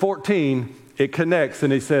in verse 14, it connects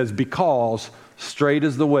and it says, because straight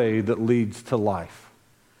is the way that leads to life.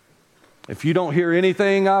 If you don't hear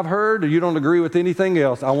anything I've heard, or you don't agree with anything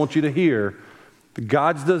else, I want you to hear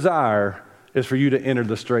God's desire is for you to enter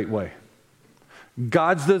the straight way.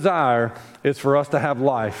 God's desire is for us to have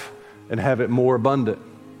life and have it more abundant.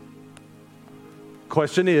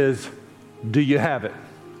 Question is, do you have it?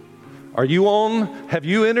 Have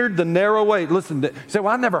you entered the narrow way? Listen, you say,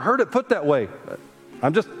 well, I never heard it put that way. I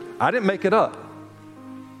didn't make it up.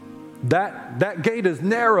 That gate is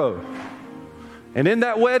narrow. And in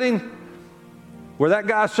that wedding, where that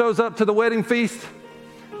guy shows up to the wedding feast,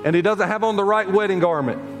 and he doesn't have on the right wedding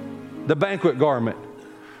garment, the banquet garment,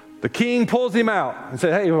 the king pulls him out and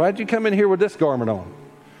said, hey, why'd you come in here with this garment on?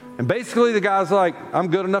 And basically the guy's like, I'm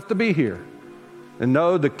good enough to be here. And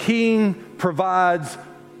no, the king provides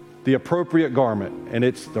the appropriate garment, and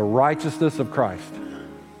it's the righteousness of Christ.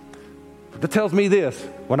 That tells me this: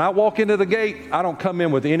 when I walk into the gate, I don't come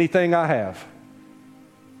in with anything I have.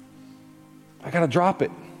 I got to drop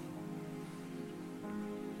it.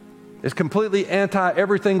 It's completely anti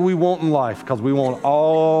everything we want in life, because we want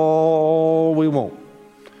all we want.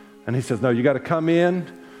 And he says, no, you got to come in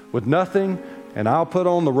with nothing, and I'll put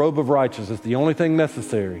on the robe of righteousness, the only thing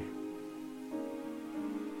necessary.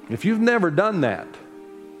 If you've never done that,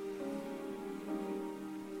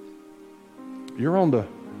 you're on the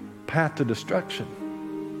path to destruction.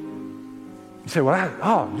 You say,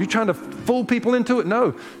 well, you're trying to fool people into it?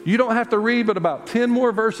 No, you don't have to read but about 10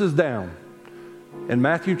 more verses down in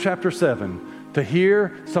Matthew chapter 7 to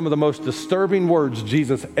hear some of the most disturbing words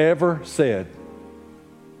Jesus ever said.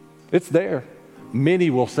 It's there. Many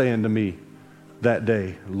will say unto me that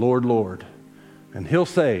day, Lord, Lord. And he'll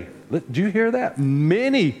say, do you hear that?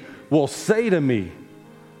 Many will say to me,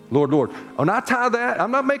 Lord, Lord. When I tie that,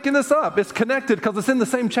 I'm not making this up. It's connected because it's in the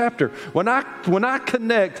same chapter. When I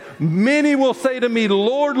connect, many will say to me,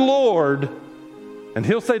 Lord, Lord. And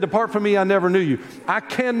he'll say, depart from me, I never knew you. I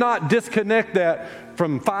cannot disconnect that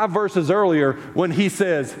from 5 verses earlier when he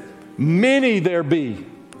says, many there be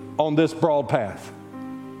on this broad path.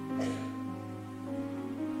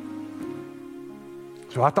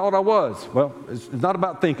 So I thought I was. Well, it's not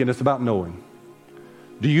about thinking, it's about knowing.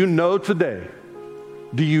 Do you know today?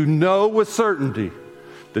 Do you know with certainty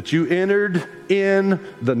that you entered in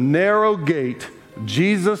the narrow gate,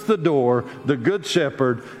 Jesus the door, the good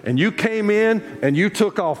shepherd, and you came in and you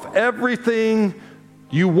took off everything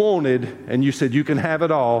you wanted and you said you can have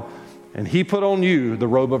it all, and he put on you the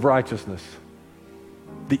robe of righteousness.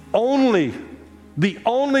 The only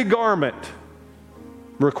garment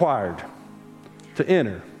required to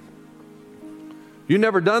enter. You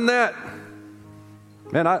never done that?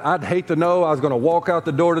 Man, I'd hate to know I was going to walk out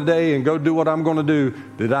the door today and go do what I'm going to do,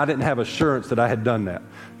 that I didn't have assurance that I had done that.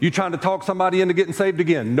 You trying to talk somebody into getting saved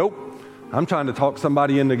again? Nope. I'm trying to talk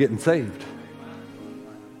somebody into getting saved.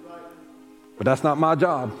 But that's not my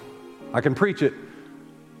job. I can preach it,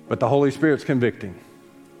 but the Holy Spirit's convicting.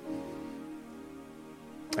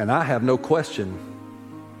 And I have no question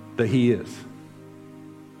that he is.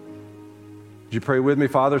 Would you pray with me?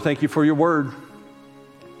 Father, thank you for your word.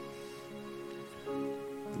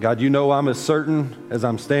 God, you know I'm as certain as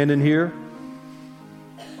I'm standing here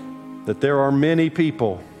that there are many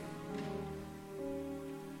people,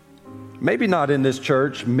 maybe not in this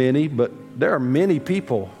church, many, but there are many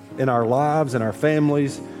people in our lives and our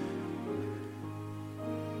families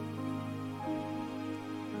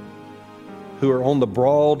who are on the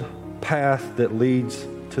broad path that leads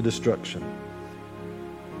to destruction.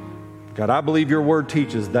 God, I believe your word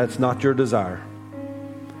teaches that's not your desire.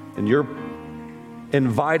 And you're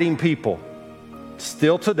inviting people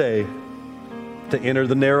still today to enter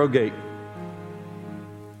the narrow gate,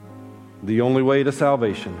 the only way to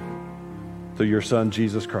salvation, through your Son,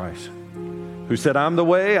 Jesus Christ, who said, I'm the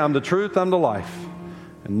way, I'm the truth, I'm the life,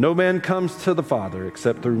 and no man comes to the Father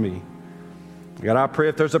except through me. God, I pray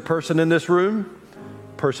if there's a person in this room,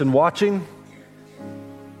 person watching,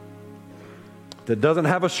 that doesn't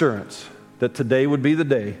have assurance that today would be the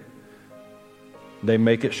day, they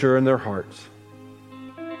make it sure in their hearts.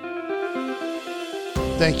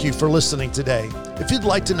 Thank you for listening today. If you'd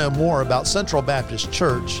like to know more about Central Baptist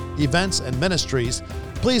Church, events and ministries,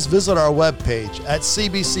 please visit our webpage at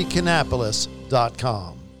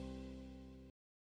cbckannapolis.com.